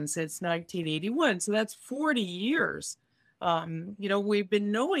disinflation since 1981. So that's 40 years. We've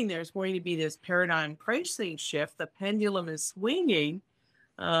been knowing there's going to be this paradigm pricing shift. The pendulum is swinging,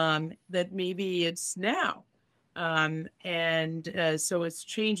 that maybe it's now. So it's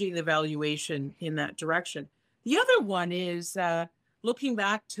changing the valuation in that direction. The other one is looking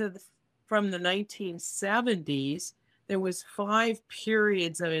back from the 1970s, there was 5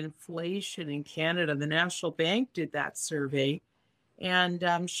 periods of inflation in Canada. The National Bank did that survey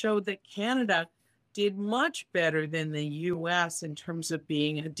and showed that Canada did much better than the U.S. in terms of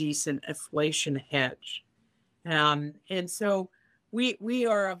being a decent inflation hedge. And so we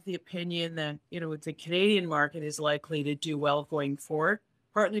are of the opinion that, the Canadian market is likely to do well going forward,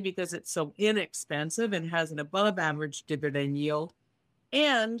 partly because it's so inexpensive and has an above average dividend yield,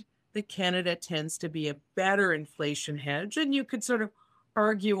 and that Canada tends to be a better inflation hedge. And you could sort of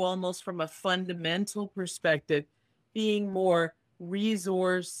argue, almost from a fundamental perspective, being more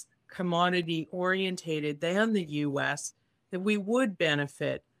resource commodity orientated than the US, that we would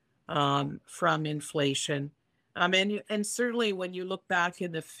benefit from inflation. And certainly when you look back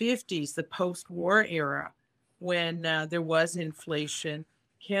in the 50s, the post-war era, when there was inflation,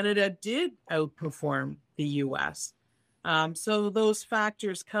 Canada did outperform the US. So those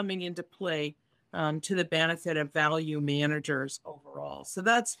factors coming into play to the benefit of value managers overall. So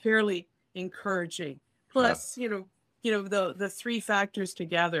that's fairly encouraging. Plus, the 3 factors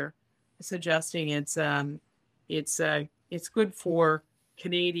together suggesting it's good for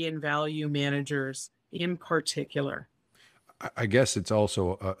Canadian value managers in particular. I guess it's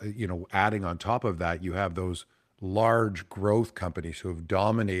also, adding on top of that, you have those large growth companies who have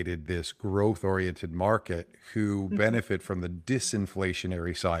dominated this growth-oriented market, who benefit from the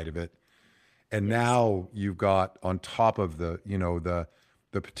disinflationary side of it. And now you've got, on top of the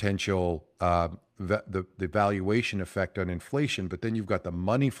potential, the valuation effect on inflation, but then you've got the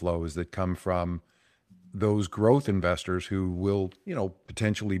money flows that come from those growth investors who will,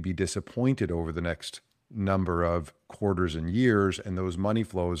 potentially be disappointed over the next number of quarters and years. And those money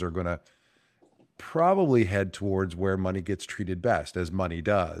flows are going to probably head towards where money gets treated best, as money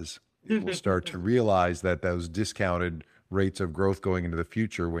does. It will start to realize that those discounted rates of growth going into the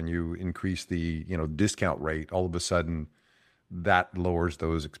future, when you increase the, discount rate, all of a sudden that lowers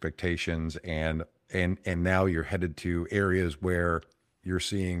those expectations, and now you're headed to areas where you're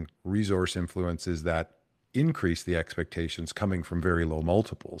seeing resource influences that increase the expectations coming from very low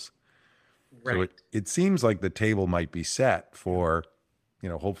multiples. Right. So it seems like the table might be set for,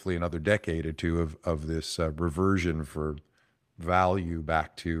 hopefully another decade or two of this reversion for value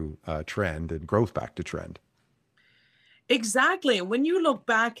back to trend and growth back to trend. Exactly. When you look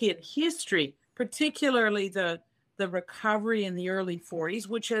back in history, particularly the recovery in the early 40s,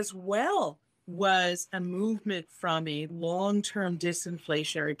 which as well was a movement from a long-term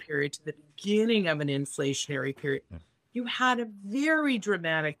disinflationary period to the beginning of an inflationary period, you had a very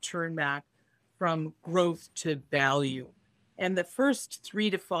dramatic turn back from growth to value. And the first 3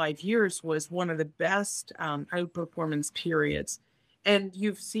 to 5 years was one of the best outperformance periods. And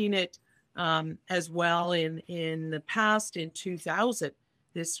you've seen it as well in the past, in 2000,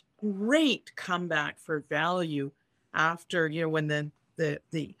 this great comeback for value after, when the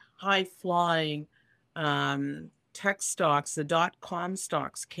high flying tech stocks, the .com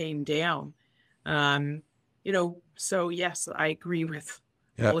stocks came down. So yes, I agree with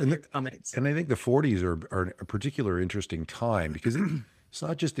all of your comments. And I think the 40s are a particular interesting time because it's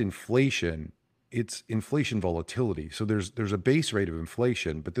not just inflation, it's inflation volatility. So there's a base rate of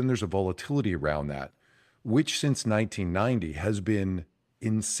inflation, but then there's a volatility around that, which since 1990 has been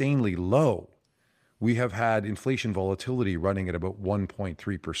insanely low. We have had inflation volatility running at about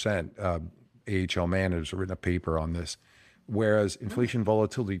 1.3%. AHL Man has written a paper on this, whereas inflation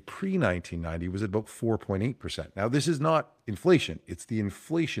volatility pre-1990 was at about 4.8%. Now, this is not inflation, it's the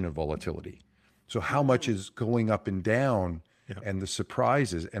inflation of volatility. So how much is going up and down and the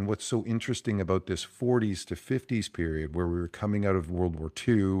surprises. And what's so interesting about this 40s to 50s period where we were coming out of World War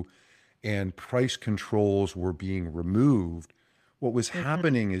II and price controls were being removed, what was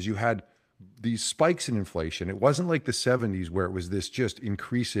happening is you had these spikes in inflation. It wasn't like the 70s where it was this just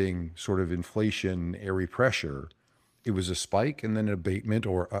increasing sort of inflationary pressure. It was a spike and then an abatement,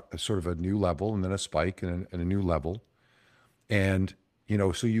 or a sort of a new level, and then a spike and a new level. And,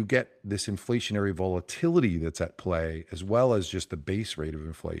 so you get this inflationary volatility that's at play, as well as just the base rate of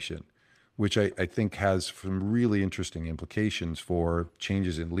inflation, which I think has some really interesting implications for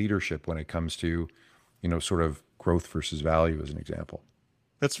changes in leadership when it comes to, sort of growth versus value, as an example.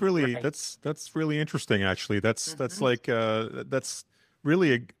 That's really that's really interesting. Actually, that's like that's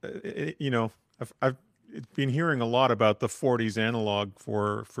really I've been hearing a lot about the 40s analog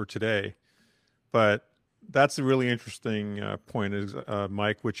for today, but that's a really interesting point, is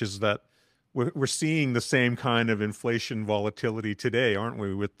Mike, which is that we're seeing the same kind of inflation volatility today, aren't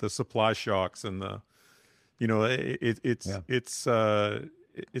we? With the supply shocks and the, it's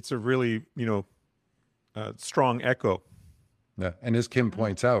a really strong echo. Yeah, and as Kim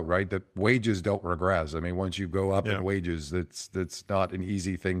points out, right, that wages don't regress. I mean, once you go up in wages, that's not an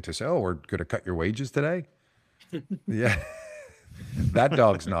easy thing to say. Oh, we're going to cut your wages today. Yeah, that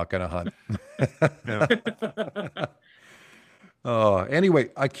dog's not going to hunt. Anyway,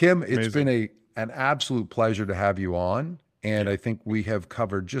 Kim, it's been an absolute pleasure to have you on, and I think we have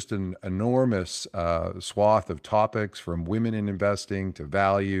covered just an enormous swath of topics, from women in investing to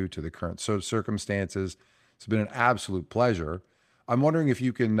value to the current circumstances. It's been an absolute pleasure. I'm wondering if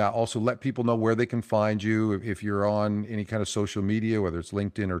you can also let people know where they can find you, if you're on any kind of social media, whether it's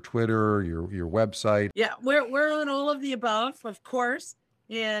LinkedIn or Twitter, your website. Yeah, we're on all of the above, of course.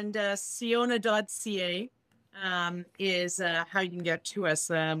 And Siona.ca is how you can get to us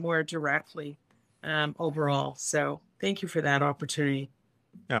more directly overall. So thank you for that opportunity.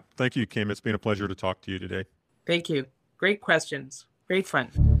 Yeah, thank you, Kim. It's been a pleasure to talk to you today. Thank you. Great questions. Great fun.